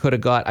day.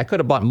 I could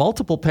have bought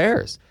multiple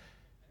pairs.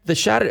 The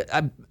shattered,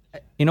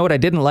 you know what I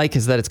didn't like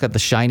is that it's got the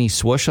shiny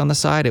swoosh on the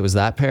side. It was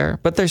that pair.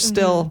 But they're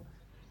still,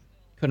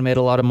 could have made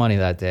a lot of money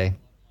that day.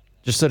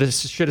 Just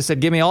should have said,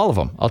 give me all of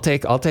them. I'll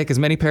take as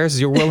many pairs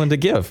as you're willing to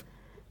give.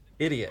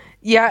 Idiot.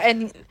 Yeah,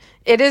 and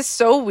it is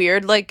so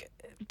weird, like,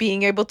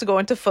 being able to go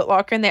into Foot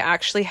Locker and they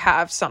actually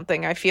have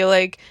something. I feel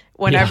like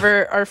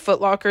whenever our Foot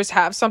Lockers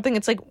have something,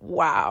 it's like,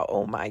 wow,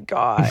 oh my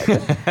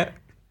God.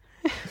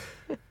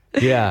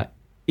 Yeah.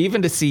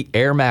 Even to see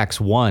Air Max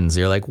 1s,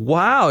 you're like,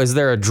 wow, is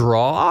there a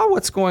draw?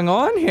 What's going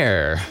on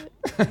here?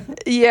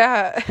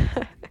 Yeah.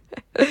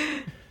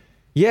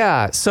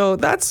 Yeah, so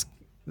that's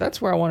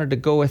where I wanted to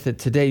go with it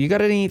today. You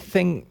got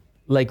anything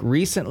like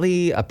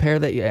recently, a pair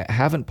that you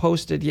haven't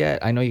posted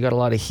yet? I know you got a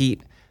lot of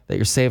heat that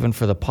you're saving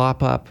for the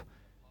pop-up.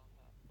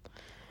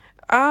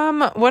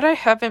 What I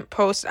haven't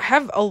posted, I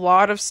have a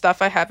lot of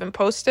stuff I haven't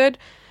posted.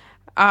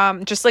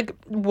 Just like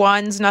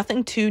ones,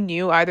 nothing too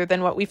new either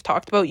than what we've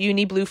talked about.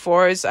 Uni Blue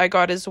 4s I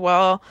got as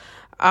well.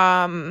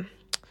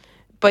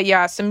 But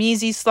yeah, some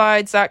Yeezy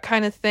slides, that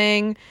kind of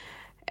thing.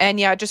 And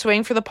yeah, just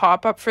waiting for the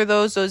pop-up for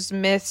those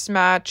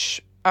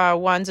mismatch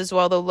ones as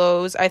well, the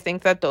lows. I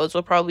think that those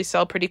will probably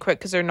sell pretty quick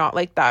because they're not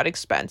like that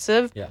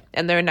expensive. Yeah.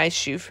 And they're a nice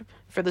shoe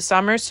for the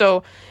summer.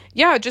 So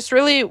yeah, just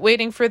really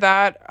waiting for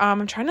that.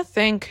 I'm trying to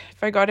think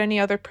if I got any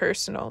other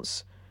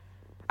personals.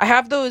 I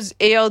have those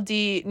ALD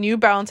New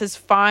Balances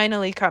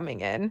finally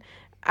coming in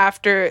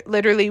after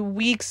literally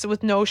weeks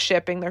with no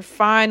shipping. They're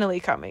finally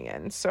coming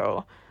in.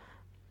 So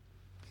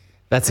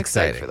that's I'm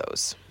exciting for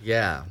those.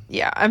 Yeah.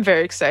 Yeah, I'm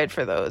very excited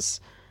for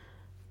those.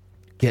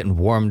 Getting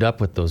warmed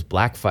up with those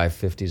black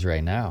 550s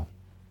right now.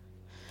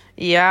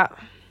 Yeah.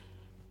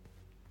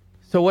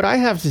 So what I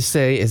have to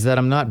say is that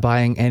I'm not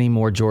buying any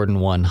more Jordan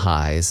 1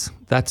 highs.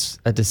 That's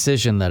a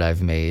decision that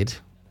I've made,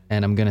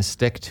 and I'm going to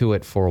stick to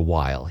it for a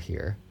while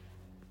here.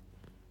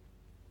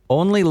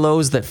 Only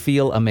lows that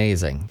feel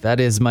amazing. That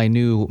is my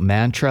new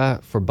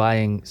mantra for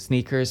buying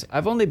sneakers.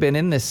 I've only been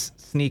in this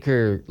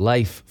sneaker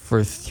life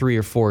for 3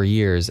 or 4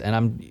 years, and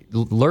I'm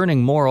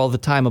learning more all the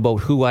time about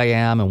who I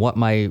am and what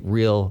my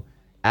real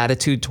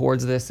attitude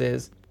towards this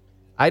is.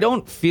 I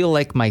don't feel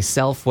like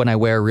myself when I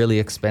wear really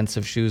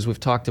expensive shoes. We've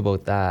talked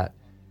about that.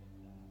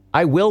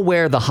 I will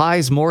wear the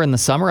highs more in the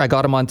summer. I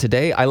got them on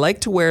today. I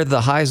like to wear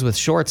the highs with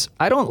shorts.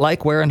 I don't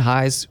like wearing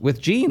highs with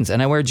jeans,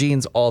 and I wear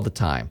jeans all the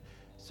time.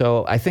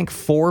 So I think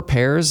 4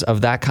 pairs of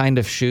that kind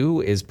of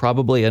shoe is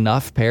probably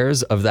enough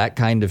pairs of that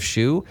kind of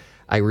shoe.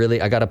 I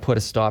got to put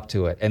a stop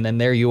to it. And then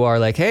there you are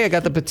like, hey, I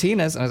got the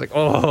patinas. And I was like,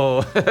 oh.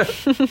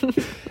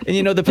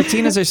 And the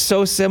patinas are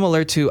so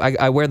similar to,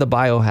 I wear the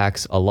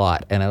Biohacks a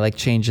lot. And I like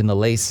changing the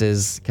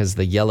laces because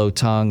the yellow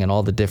tongue and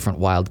all the different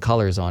wild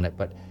colors on it.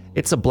 But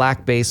it's a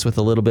black base with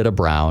a little bit of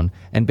brown.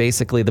 And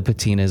basically the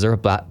patinas are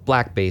a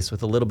black base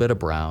with a little bit of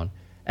brown.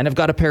 And I've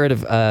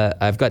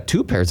got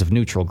 2 pairs of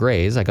neutral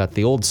grays. I got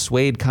the old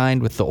suede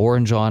kind with the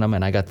orange on them.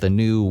 And I got the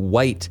new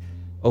white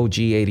OG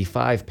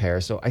 85 pair,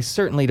 so I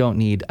certainly don't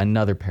need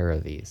another pair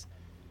of these.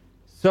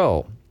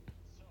 So,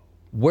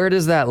 where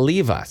does that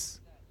leave us?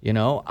 You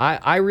know,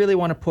 I really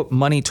want to put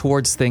money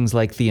towards things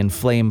like the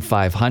Inflame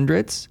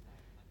 500s.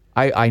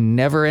 I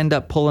never end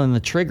up pulling the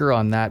trigger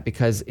on that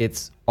because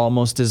it's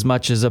almost as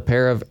much as a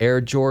pair of Air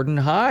Jordan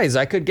highs.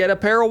 I could get a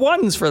pair of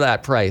ones for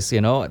that price,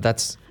 you know.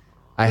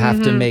 I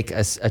have to make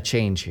a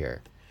change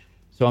here.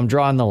 So I'm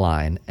drawing the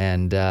line.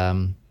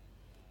 And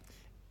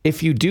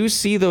if you do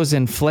see those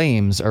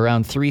Inflames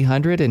around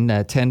 300 and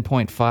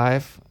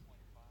 10.5,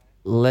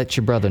 let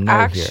your brother know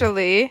here.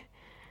 Actually,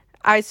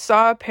 I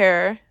saw a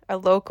pair a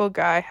local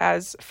guy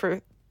has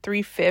for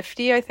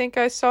 350, I think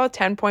I saw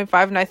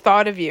 10.5, and I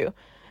thought of you.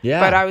 Yeah.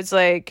 But I was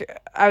like,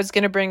 I was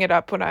going to bring it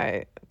up when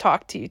I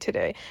talked to you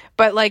today.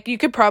 But like, you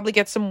could probably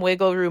get some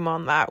wiggle room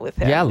on that with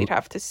him. Yeah. We'd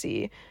have to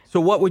see.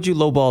 So what would you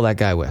lowball that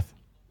guy with?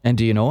 And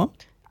do you know him?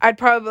 I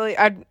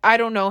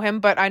don't know him,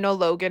 but I know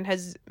Logan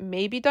has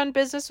maybe done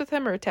business with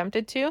him or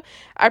attempted to.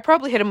 I'd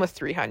probably hit him with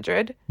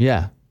 300.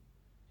 Yeah.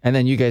 And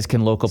then you guys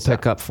can local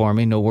pick up for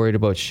me. No worried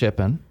about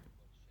shipping.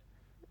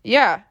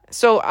 Yeah.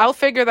 So I'll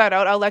figure that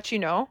out. I'll let you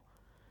know.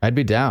 I'd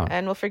be down.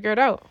 And we'll figure it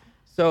out.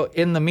 So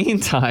in the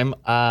meantime,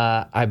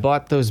 I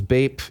bought those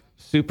Bape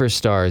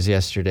Superstars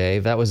yesterday.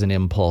 That was an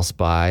impulse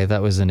buy.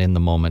 That was an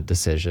in-the-moment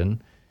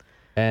decision.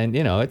 And,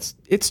 you know, it's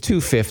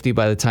 $250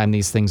 by the time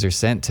these things are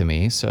sent to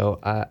me. So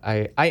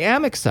I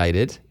am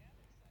excited.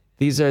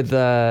 These are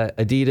the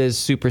Adidas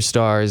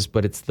Superstars,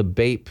 but it's the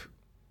Bape,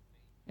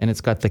 and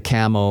it's got the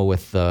camo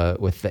with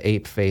the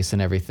ape face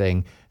and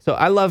everything. So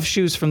I love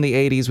shoes from the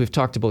 80s. We've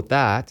talked about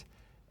that.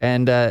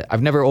 And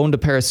I've never owned a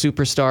pair of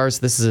Superstars.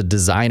 This is a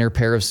designer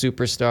pair of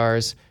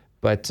Superstars.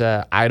 But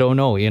I don't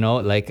know, you know,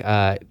 like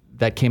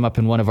that came up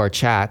in one of our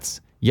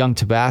chats. Young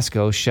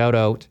Tabasco, shout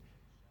out.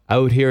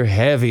 Out here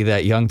heavy,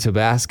 that Young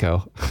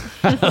Tabasco.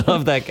 I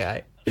love that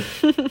guy.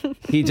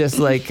 He just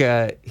like,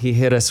 he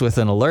hit us with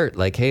an alert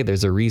like, hey,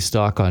 there's a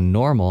restock on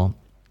normal.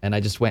 And I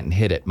just went and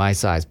hit it, my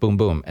size, boom,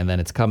 boom. And then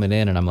it's coming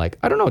in and I'm like,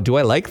 I don't know, do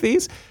I like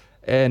these?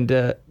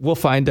 And we'll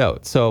find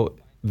out. So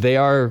they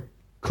are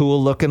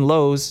cool looking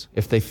lows.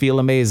 If they feel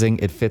amazing,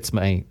 it fits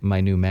my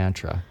new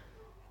mantra.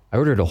 I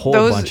ordered a whole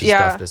bunch of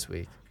stuff this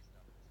week.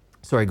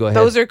 Sorry, go ahead.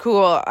 Those are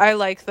cool. I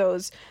like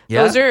those.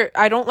 Yeah?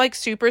 I don't like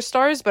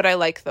Superstars, but I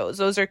like those.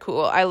 Those are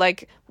cool. I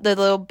like the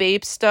little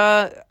Bape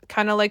star,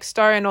 kind of like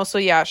star. And also,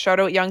 yeah,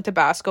 shout out Young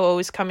Tabasco,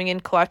 always coming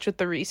in clutch with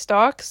the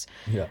restocks.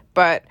 Yeah.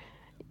 But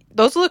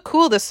those look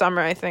cool this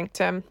summer, I think,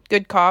 Tim.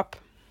 Good cop.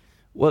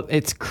 Well,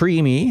 it's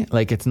creamy.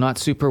 Like, it's not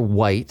super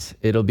white.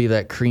 It'll be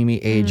that creamy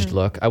aged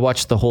look. I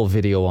watched the whole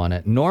video on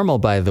it. Normal,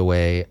 by the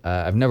way.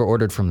 I've never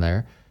ordered from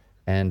there.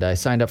 And I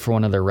signed up for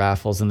one of their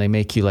raffles, and they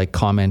make you like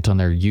comment on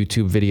their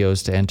YouTube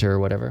videos to enter or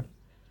whatever.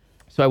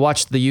 So I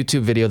watched the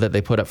YouTube video that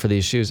they put up for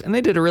these shoes, and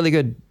they did a really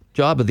good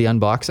job of the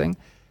unboxing.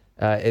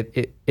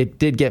 It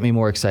did get me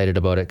more excited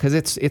about it because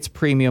it's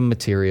premium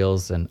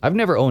materials, and I've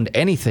never owned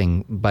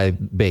anything by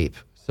Bape,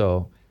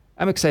 so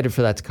I'm excited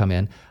for that to come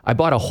in. I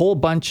bought a whole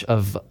bunch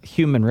of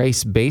Human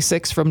Race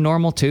basics from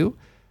Normal too,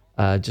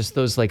 just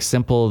those like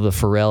simple, the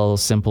Pharrell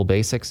simple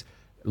basics.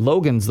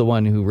 Logan's the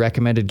one who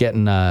recommended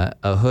getting a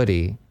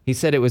hoodie. He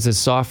said it was as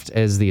soft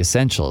as the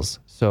Essentials.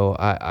 So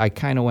I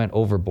kind of went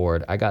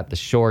overboard. I got the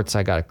shorts.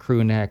 I got a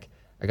crew neck.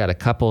 I got a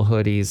couple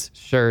hoodies,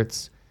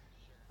 shirts.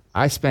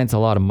 I spent a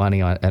lot of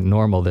money at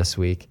Normal this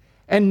week.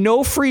 And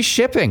no free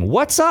shipping.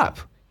 What's up?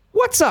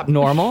 What's up,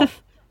 Normal?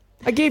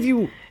 I gave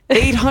you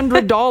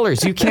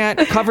 $800. You can't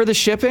cover the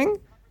shipping?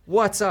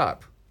 What's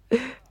up?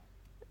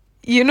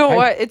 You know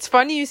what? It's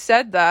funny you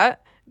said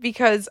that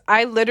because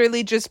I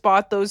literally just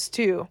bought those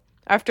too.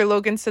 After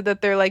Logan said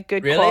that they're like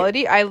good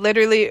quality, I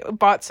literally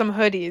bought some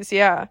hoodies.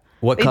 Yeah.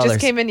 What they colors? Just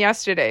came in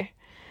yesterday.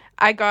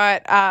 I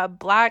got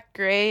black,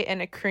 gray,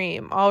 and a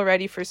cream, all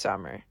ready for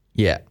summer.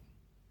 Yeah.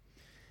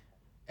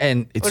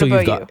 And What so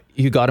about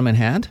you got them in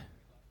hand?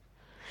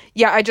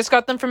 Yeah, I just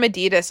got them from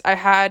Adidas. I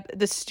had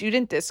the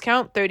student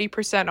discount,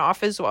 30%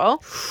 off as well.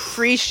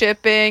 Free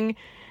shipping.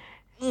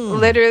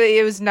 Literally,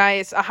 it was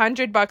nice.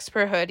 $100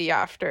 per hoodie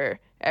after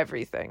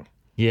everything.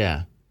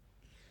 Yeah.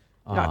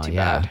 Not too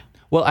bad.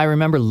 Well, I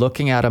remember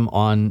looking at them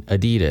on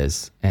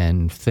Adidas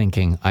and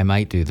thinking I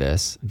might do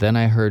this. Then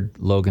I heard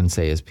Logan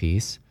say his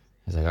piece.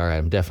 I was like, all right,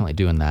 I'm definitely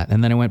doing that.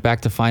 And then I went back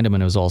to find them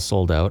and it was all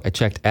sold out. I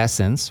checked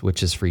Essence,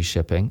 which is free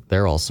shipping.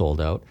 They're all sold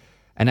out.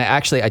 And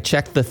I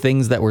checked the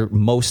things that were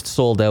most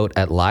sold out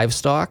at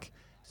Livestock.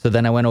 So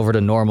then I went over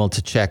to Normal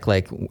to check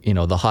like, you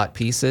know, the hot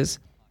pieces.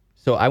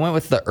 So I went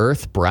with the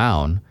Earth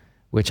Brown,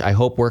 which I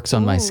hope works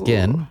on my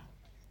skin.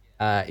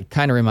 It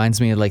kind of reminds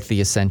me of like the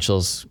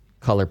Essentials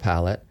color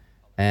palette.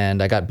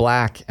 And I got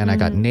black and I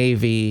got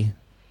navy.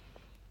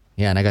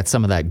 Yeah, and I got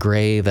some of that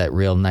gray, that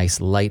real nice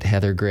light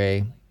heather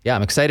gray. Yeah,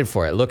 I'm excited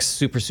for it. It looks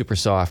super, super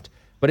soft.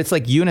 But it's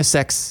like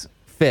unisex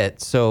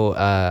fit. So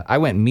I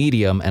went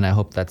medium and I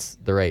hope that's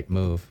the right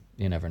move.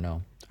 You never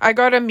know. I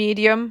got a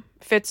medium.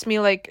 Fits me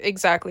like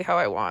exactly how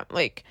I want.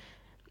 Like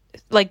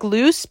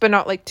loose, but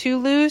not like too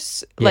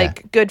loose. Yeah.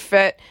 Like good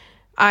fit.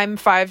 I'm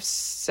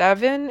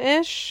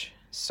 5'7"-ish.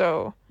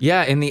 So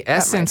yeah, in the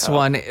Essence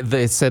one,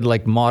 it said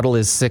like model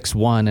is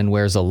 6'1" and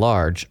wears a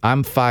large.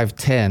 I'm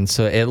 5'10",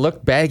 so it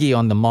looked baggy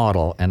on the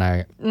model,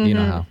 and you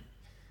know how.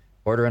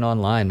 Ordering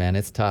online, man,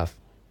 it's tough.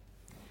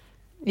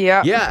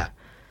 Yeah. Yeah.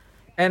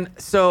 And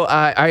so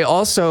I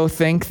also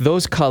think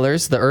those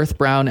colors, the earth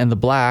brown and the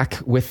black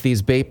with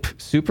these Bape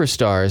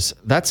Superstars,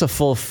 that's a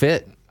full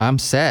fit. I'm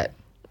set.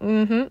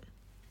 Mm-hmm.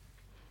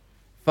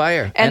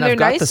 Fire. And I've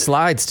got the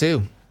slides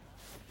too.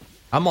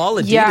 I'm all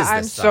Adidas Yeah, this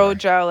I'm summer. so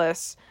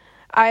jealous.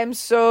 I'm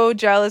so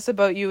jealous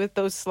about you with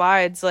those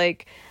slides.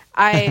 Like,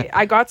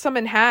 I got some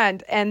in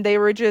hand and they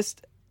were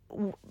just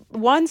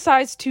one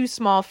size too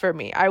small for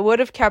me. I would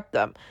have kept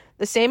them.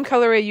 The same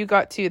colorway you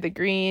got too, the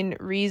green,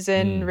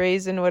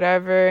 raisin,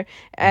 whatever.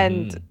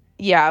 And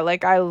yeah,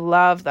 like I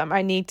love them.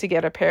 I need to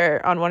get a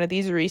pair on one of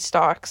these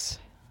restocks.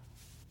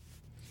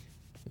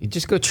 You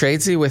just go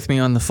tradesy with me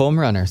on the foam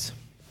runners.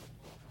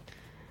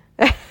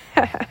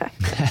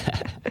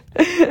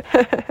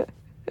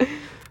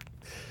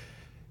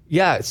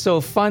 Yeah,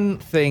 so fun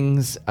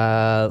things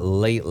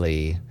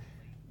lately.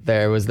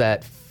 There was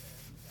that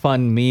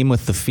fun meme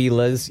with the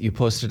Fila's. You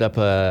posted up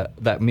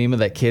that meme of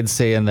that kid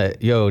saying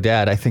that, yo,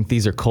 Dad, I think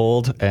these are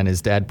cold. And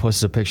his dad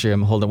posted a picture of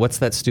him holding, what's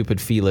that stupid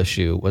Fila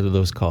shoe? What are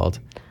those called?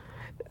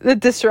 The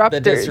Disruptors.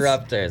 The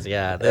Disruptors,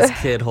 yeah. This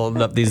kid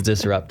holding up these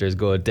Disruptors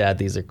going, Dad,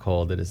 these are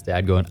cold. And his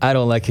dad going, I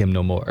don't like him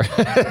no more.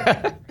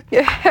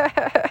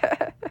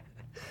 Yeah.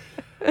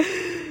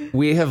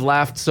 We have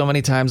laughed so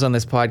many times on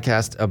this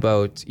podcast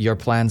about your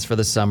plans for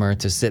the summer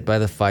to sit by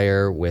the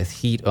fire with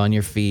heat on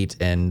your feet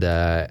and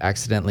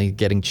accidentally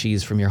getting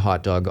cheese from your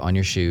hot dog on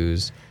your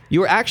shoes.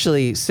 You were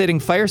actually sitting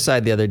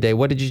fireside the other day.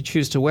 What did you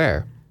choose to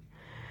wear?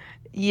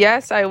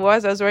 Yes, I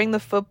was. I was wearing the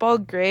football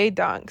gray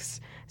dunks.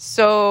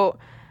 So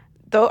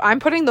though I'm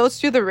putting those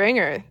through the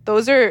ringer.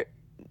 Those are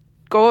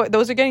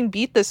getting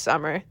beat this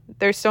summer.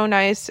 They're so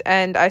nice.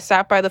 And I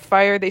sat by the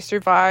fire. They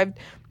survived.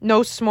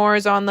 No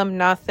s'mores on them,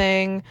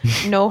 nothing.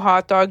 No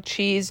hot dog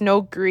cheese,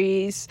 no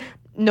grease,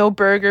 no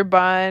burger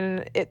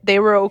bun. They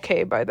were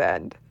okay by the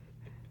end.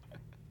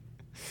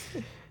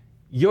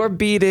 You're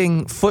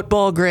beating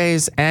football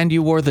grays and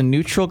you wore the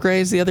neutral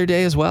grays the other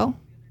day as well?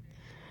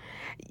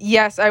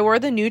 Yes, I wore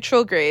the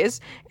neutral grays.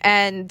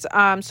 And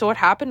so what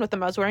happened with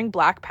them, I was wearing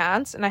black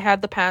pants and I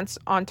had the pants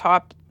on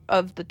top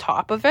of the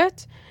top of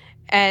it.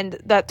 And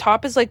that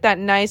top is like that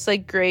nice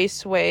like gray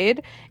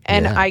suede.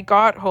 And I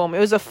got home. It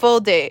was a full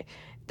day.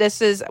 This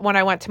is when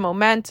I went to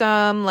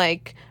Momentum,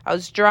 like I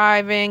was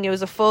driving. It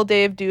was a full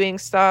day of doing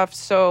stuff.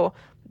 So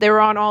they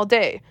were on all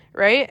day,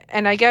 right?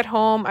 And I get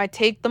home, I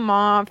take them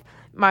off.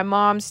 My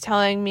mom's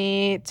telling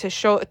me to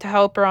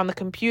help her on the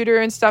computer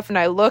and stuff. And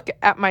I look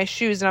at my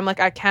shoes and I'm like,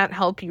 I can't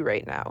help you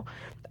right now.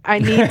 I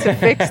need to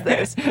fix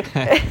this.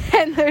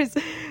 And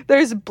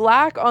there's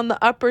black on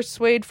the upper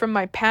suede from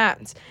my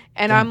pants.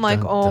 And I'm like,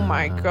 oh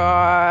my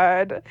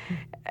God.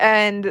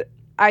 And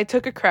I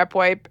took a crepe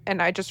wipe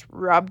and I just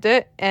rubbed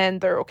it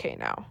and they're okay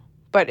now.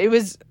 But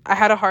I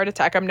had a heart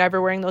attack. I'm never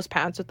wearing those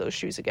pants with those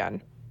shoes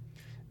again.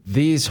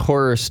 These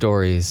horror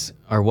stories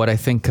are what I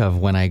think of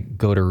when I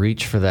go to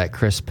reach for that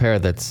crisp pair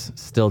that's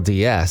still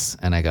DS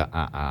and I go,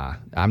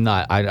 I'm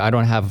not, I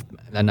don't have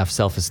enough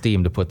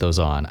self-esteem to put those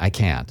on. I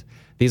can't.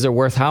 These are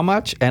worth how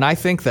much? And I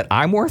think that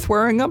I'm worth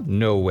wearing them?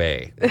 No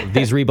way.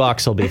 These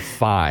Reeboks will be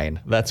fine.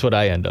 That's what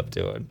I end up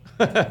doing.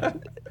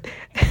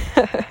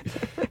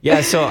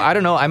 Yeah, so I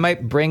don't know. I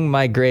might bring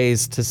my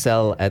grays to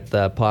sell at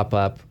the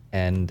pop-up,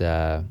 and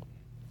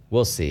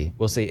we'll see.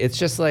 We'll see. It's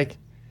just like,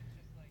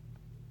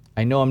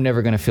 I know I'm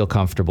never going to feel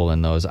comfortable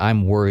in those.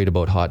 I'm worried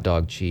about hot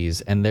dog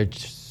cheese, and they're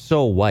just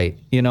so white.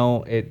 You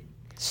know, maybe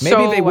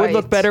they would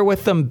look better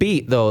with them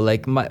beat, though.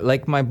 Like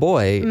my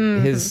boy,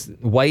 his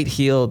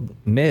white-heeled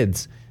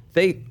mids,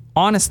 they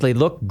honestly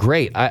look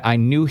great. I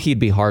knew he'd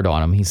be hard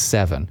on them. He's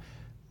 7.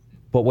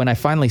 But when I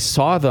finally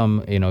saw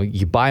them, you know,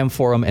 you buy them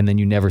for him and then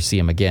you never see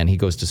him again. He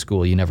goes to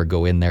school. You never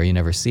go in there. You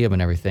never see him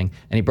and everything.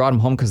 And he brought them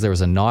home because there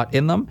was a knot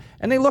in them.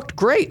 And they looked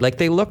great. Like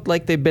they looked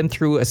like they'd been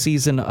through a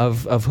season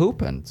of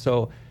hooping.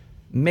 So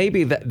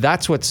maybe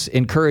that's what's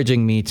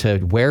encouraging me to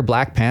wear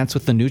black pants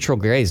with the neutral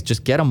grays.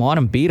 Just get them on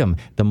and beat them.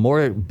 The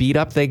more beat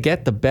up they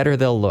get, the better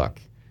they'll look.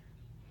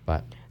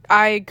 But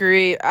I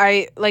agree.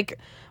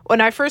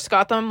 When I first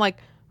got them, I'm like,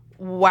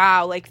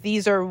 wow, like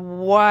these are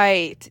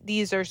white.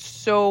 These are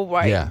so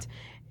white. Yeah.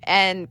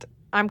 And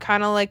I'm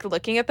kind of like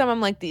looking at them. I'm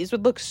like, these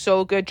would look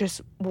so good just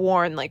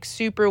worn, like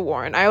super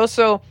worn.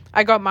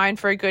 I got mine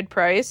for a good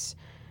price.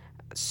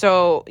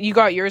 So you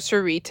got yours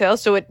for retail.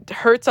 So it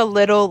hurts a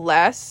little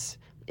less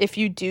if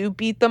you do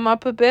beat them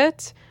up a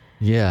bit.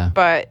 Yeah.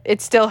 But it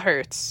still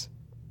hurts.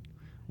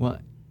 Well,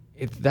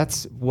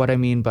 that's what I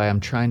mean by I'm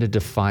trying to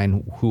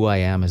define who I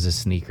am as a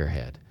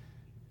sneakerhead.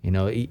 You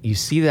know, you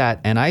see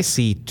that, and I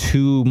see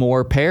 2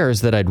 more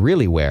pairs that I'd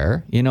really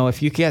wear. You know,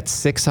 if you get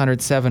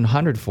 600,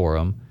 700 for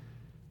them,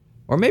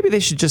 or maybe they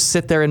should just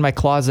sit there in my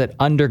closet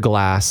under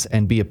glass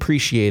and be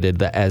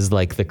appreciated as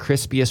like the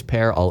crispiest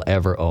pair I'll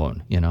ever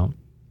own, you know?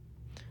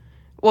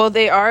 Well,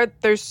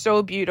 they're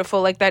so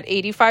beautiful. Like that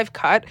 85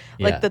 cut,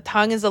 like the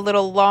tongue is a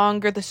little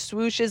longer, the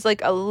swoosh is like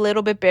a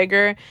little bit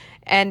bigger,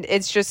 and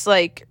it's just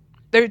like,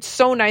 they're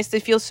so nice. They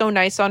feel so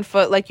nice on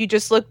foot. Like you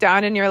just look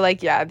down and you're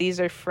like, yeah, these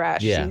are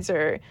fresh.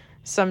 Yeah.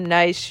 some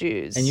nice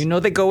shoes. And you know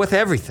they go with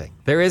everything.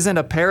 There isn't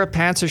a pair of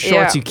pants or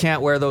shorts you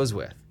can't wear those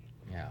with.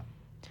 Yeah.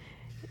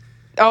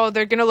 Oh,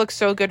 they're going to look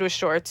so good with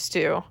shorts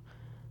too.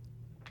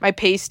 My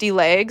pasty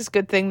legs,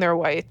 good thing they're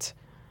white.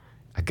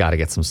 I got to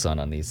get some sun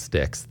on these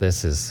sticks.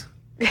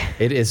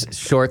 It is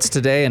shorts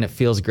today and it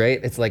feels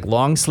great. It's like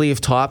long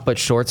sleeve top, but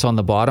shorts on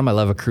the bottom. I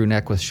love a crew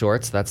neck with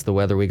shorts. That's the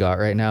weather we got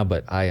right now,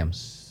 but I am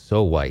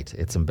so white.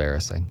 It's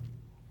embarrassing.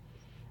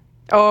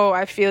 Oh,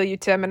 I feel you,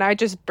 Tim, and I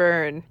just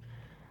burn.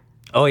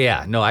 Oh,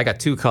 yeah. No, I got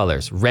two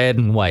colors, red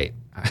and white.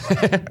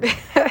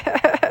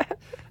 I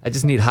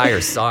just need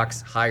higher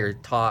socks, higher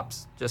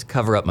tops, just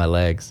cover up my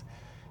legs.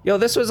 Yo,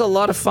 this was a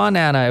lot of fun,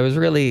 Anna. It was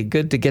really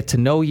good to get to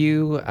know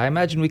you. I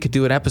imagine we could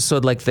do an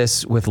episode like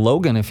this with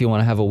Logan if you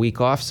want to have a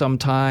week off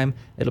sometime.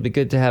 It'll be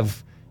good to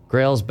have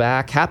Grails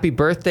back. Happy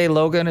birthday,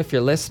 Logan, if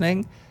you're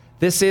listening.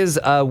 This is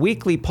a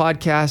weekly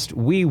podcast.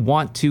 We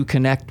want to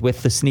connect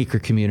with the sneaker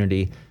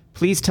community.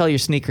 Please tell your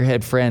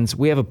sneakerhead friends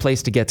we have a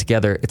place to get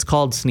together. It's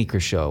called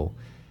Sneaker Show.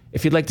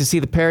 If you'd like to see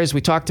the pairs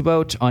we talked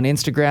about on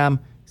Instagram,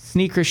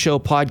 Sneaker Show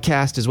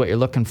Podcast is what you're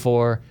looking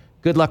for.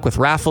 Good luck with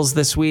raffles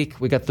this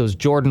week. We got those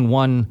Jordan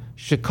 1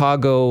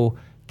 Chicago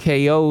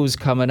KOs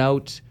coming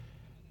out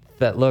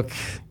that look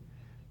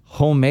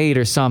homemade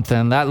or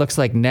something. That looks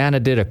like Nana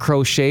did a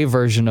crochet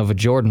version of a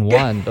Jordan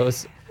 1.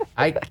 Those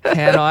I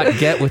cannot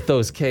get with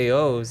those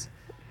KOs.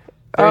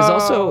 There's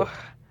also...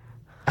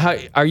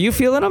 are you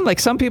feeling them? Like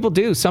some people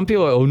do. Some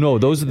people, oh no,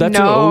 that's an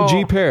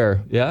OG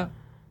pair. Yeah.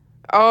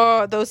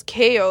 Oh, those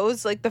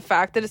KOs, like the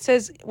fact that it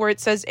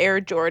says Air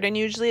Jordan,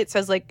 usually it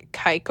says like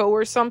Kaiko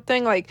or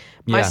something. Like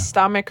my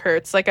stomach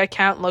hurts. Like I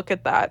can't look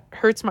at that.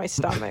 Hurts my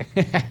stomach.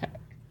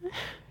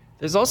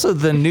 There's also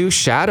the new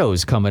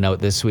Shadows coming out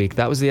this week.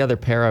 That was the other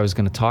pair I was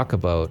going to talk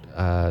about.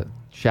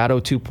 Shadow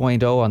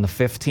 2.0 on the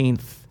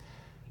 15th.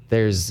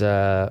 There's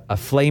a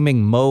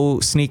Flaming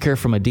Mo sneaker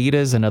from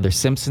Adidas, another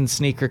Simpsons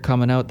sneaker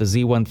coming out, the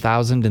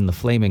Z1000 in the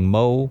Flaming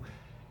Mo.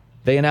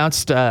 They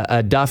announced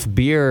a Duff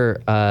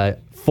Beer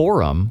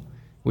Forum,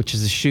 which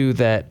is a shoe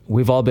that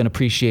we've all been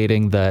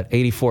appreciating, the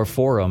 84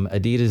 Forum.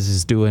 Adidas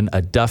is doing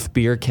a Duff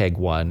Beer Keg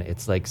one.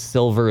 It's like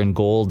silver and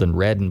gold and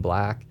red and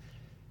black.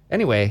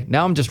 Anyway,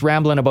 now I'm just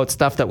rambling about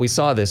stuff that we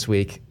saw this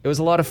week. It was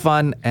a lot of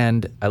fun,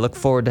 and I look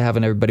forward to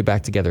having everybody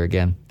back together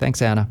again.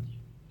 Thanks, Anna.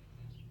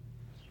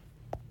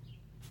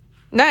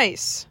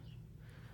 Nice.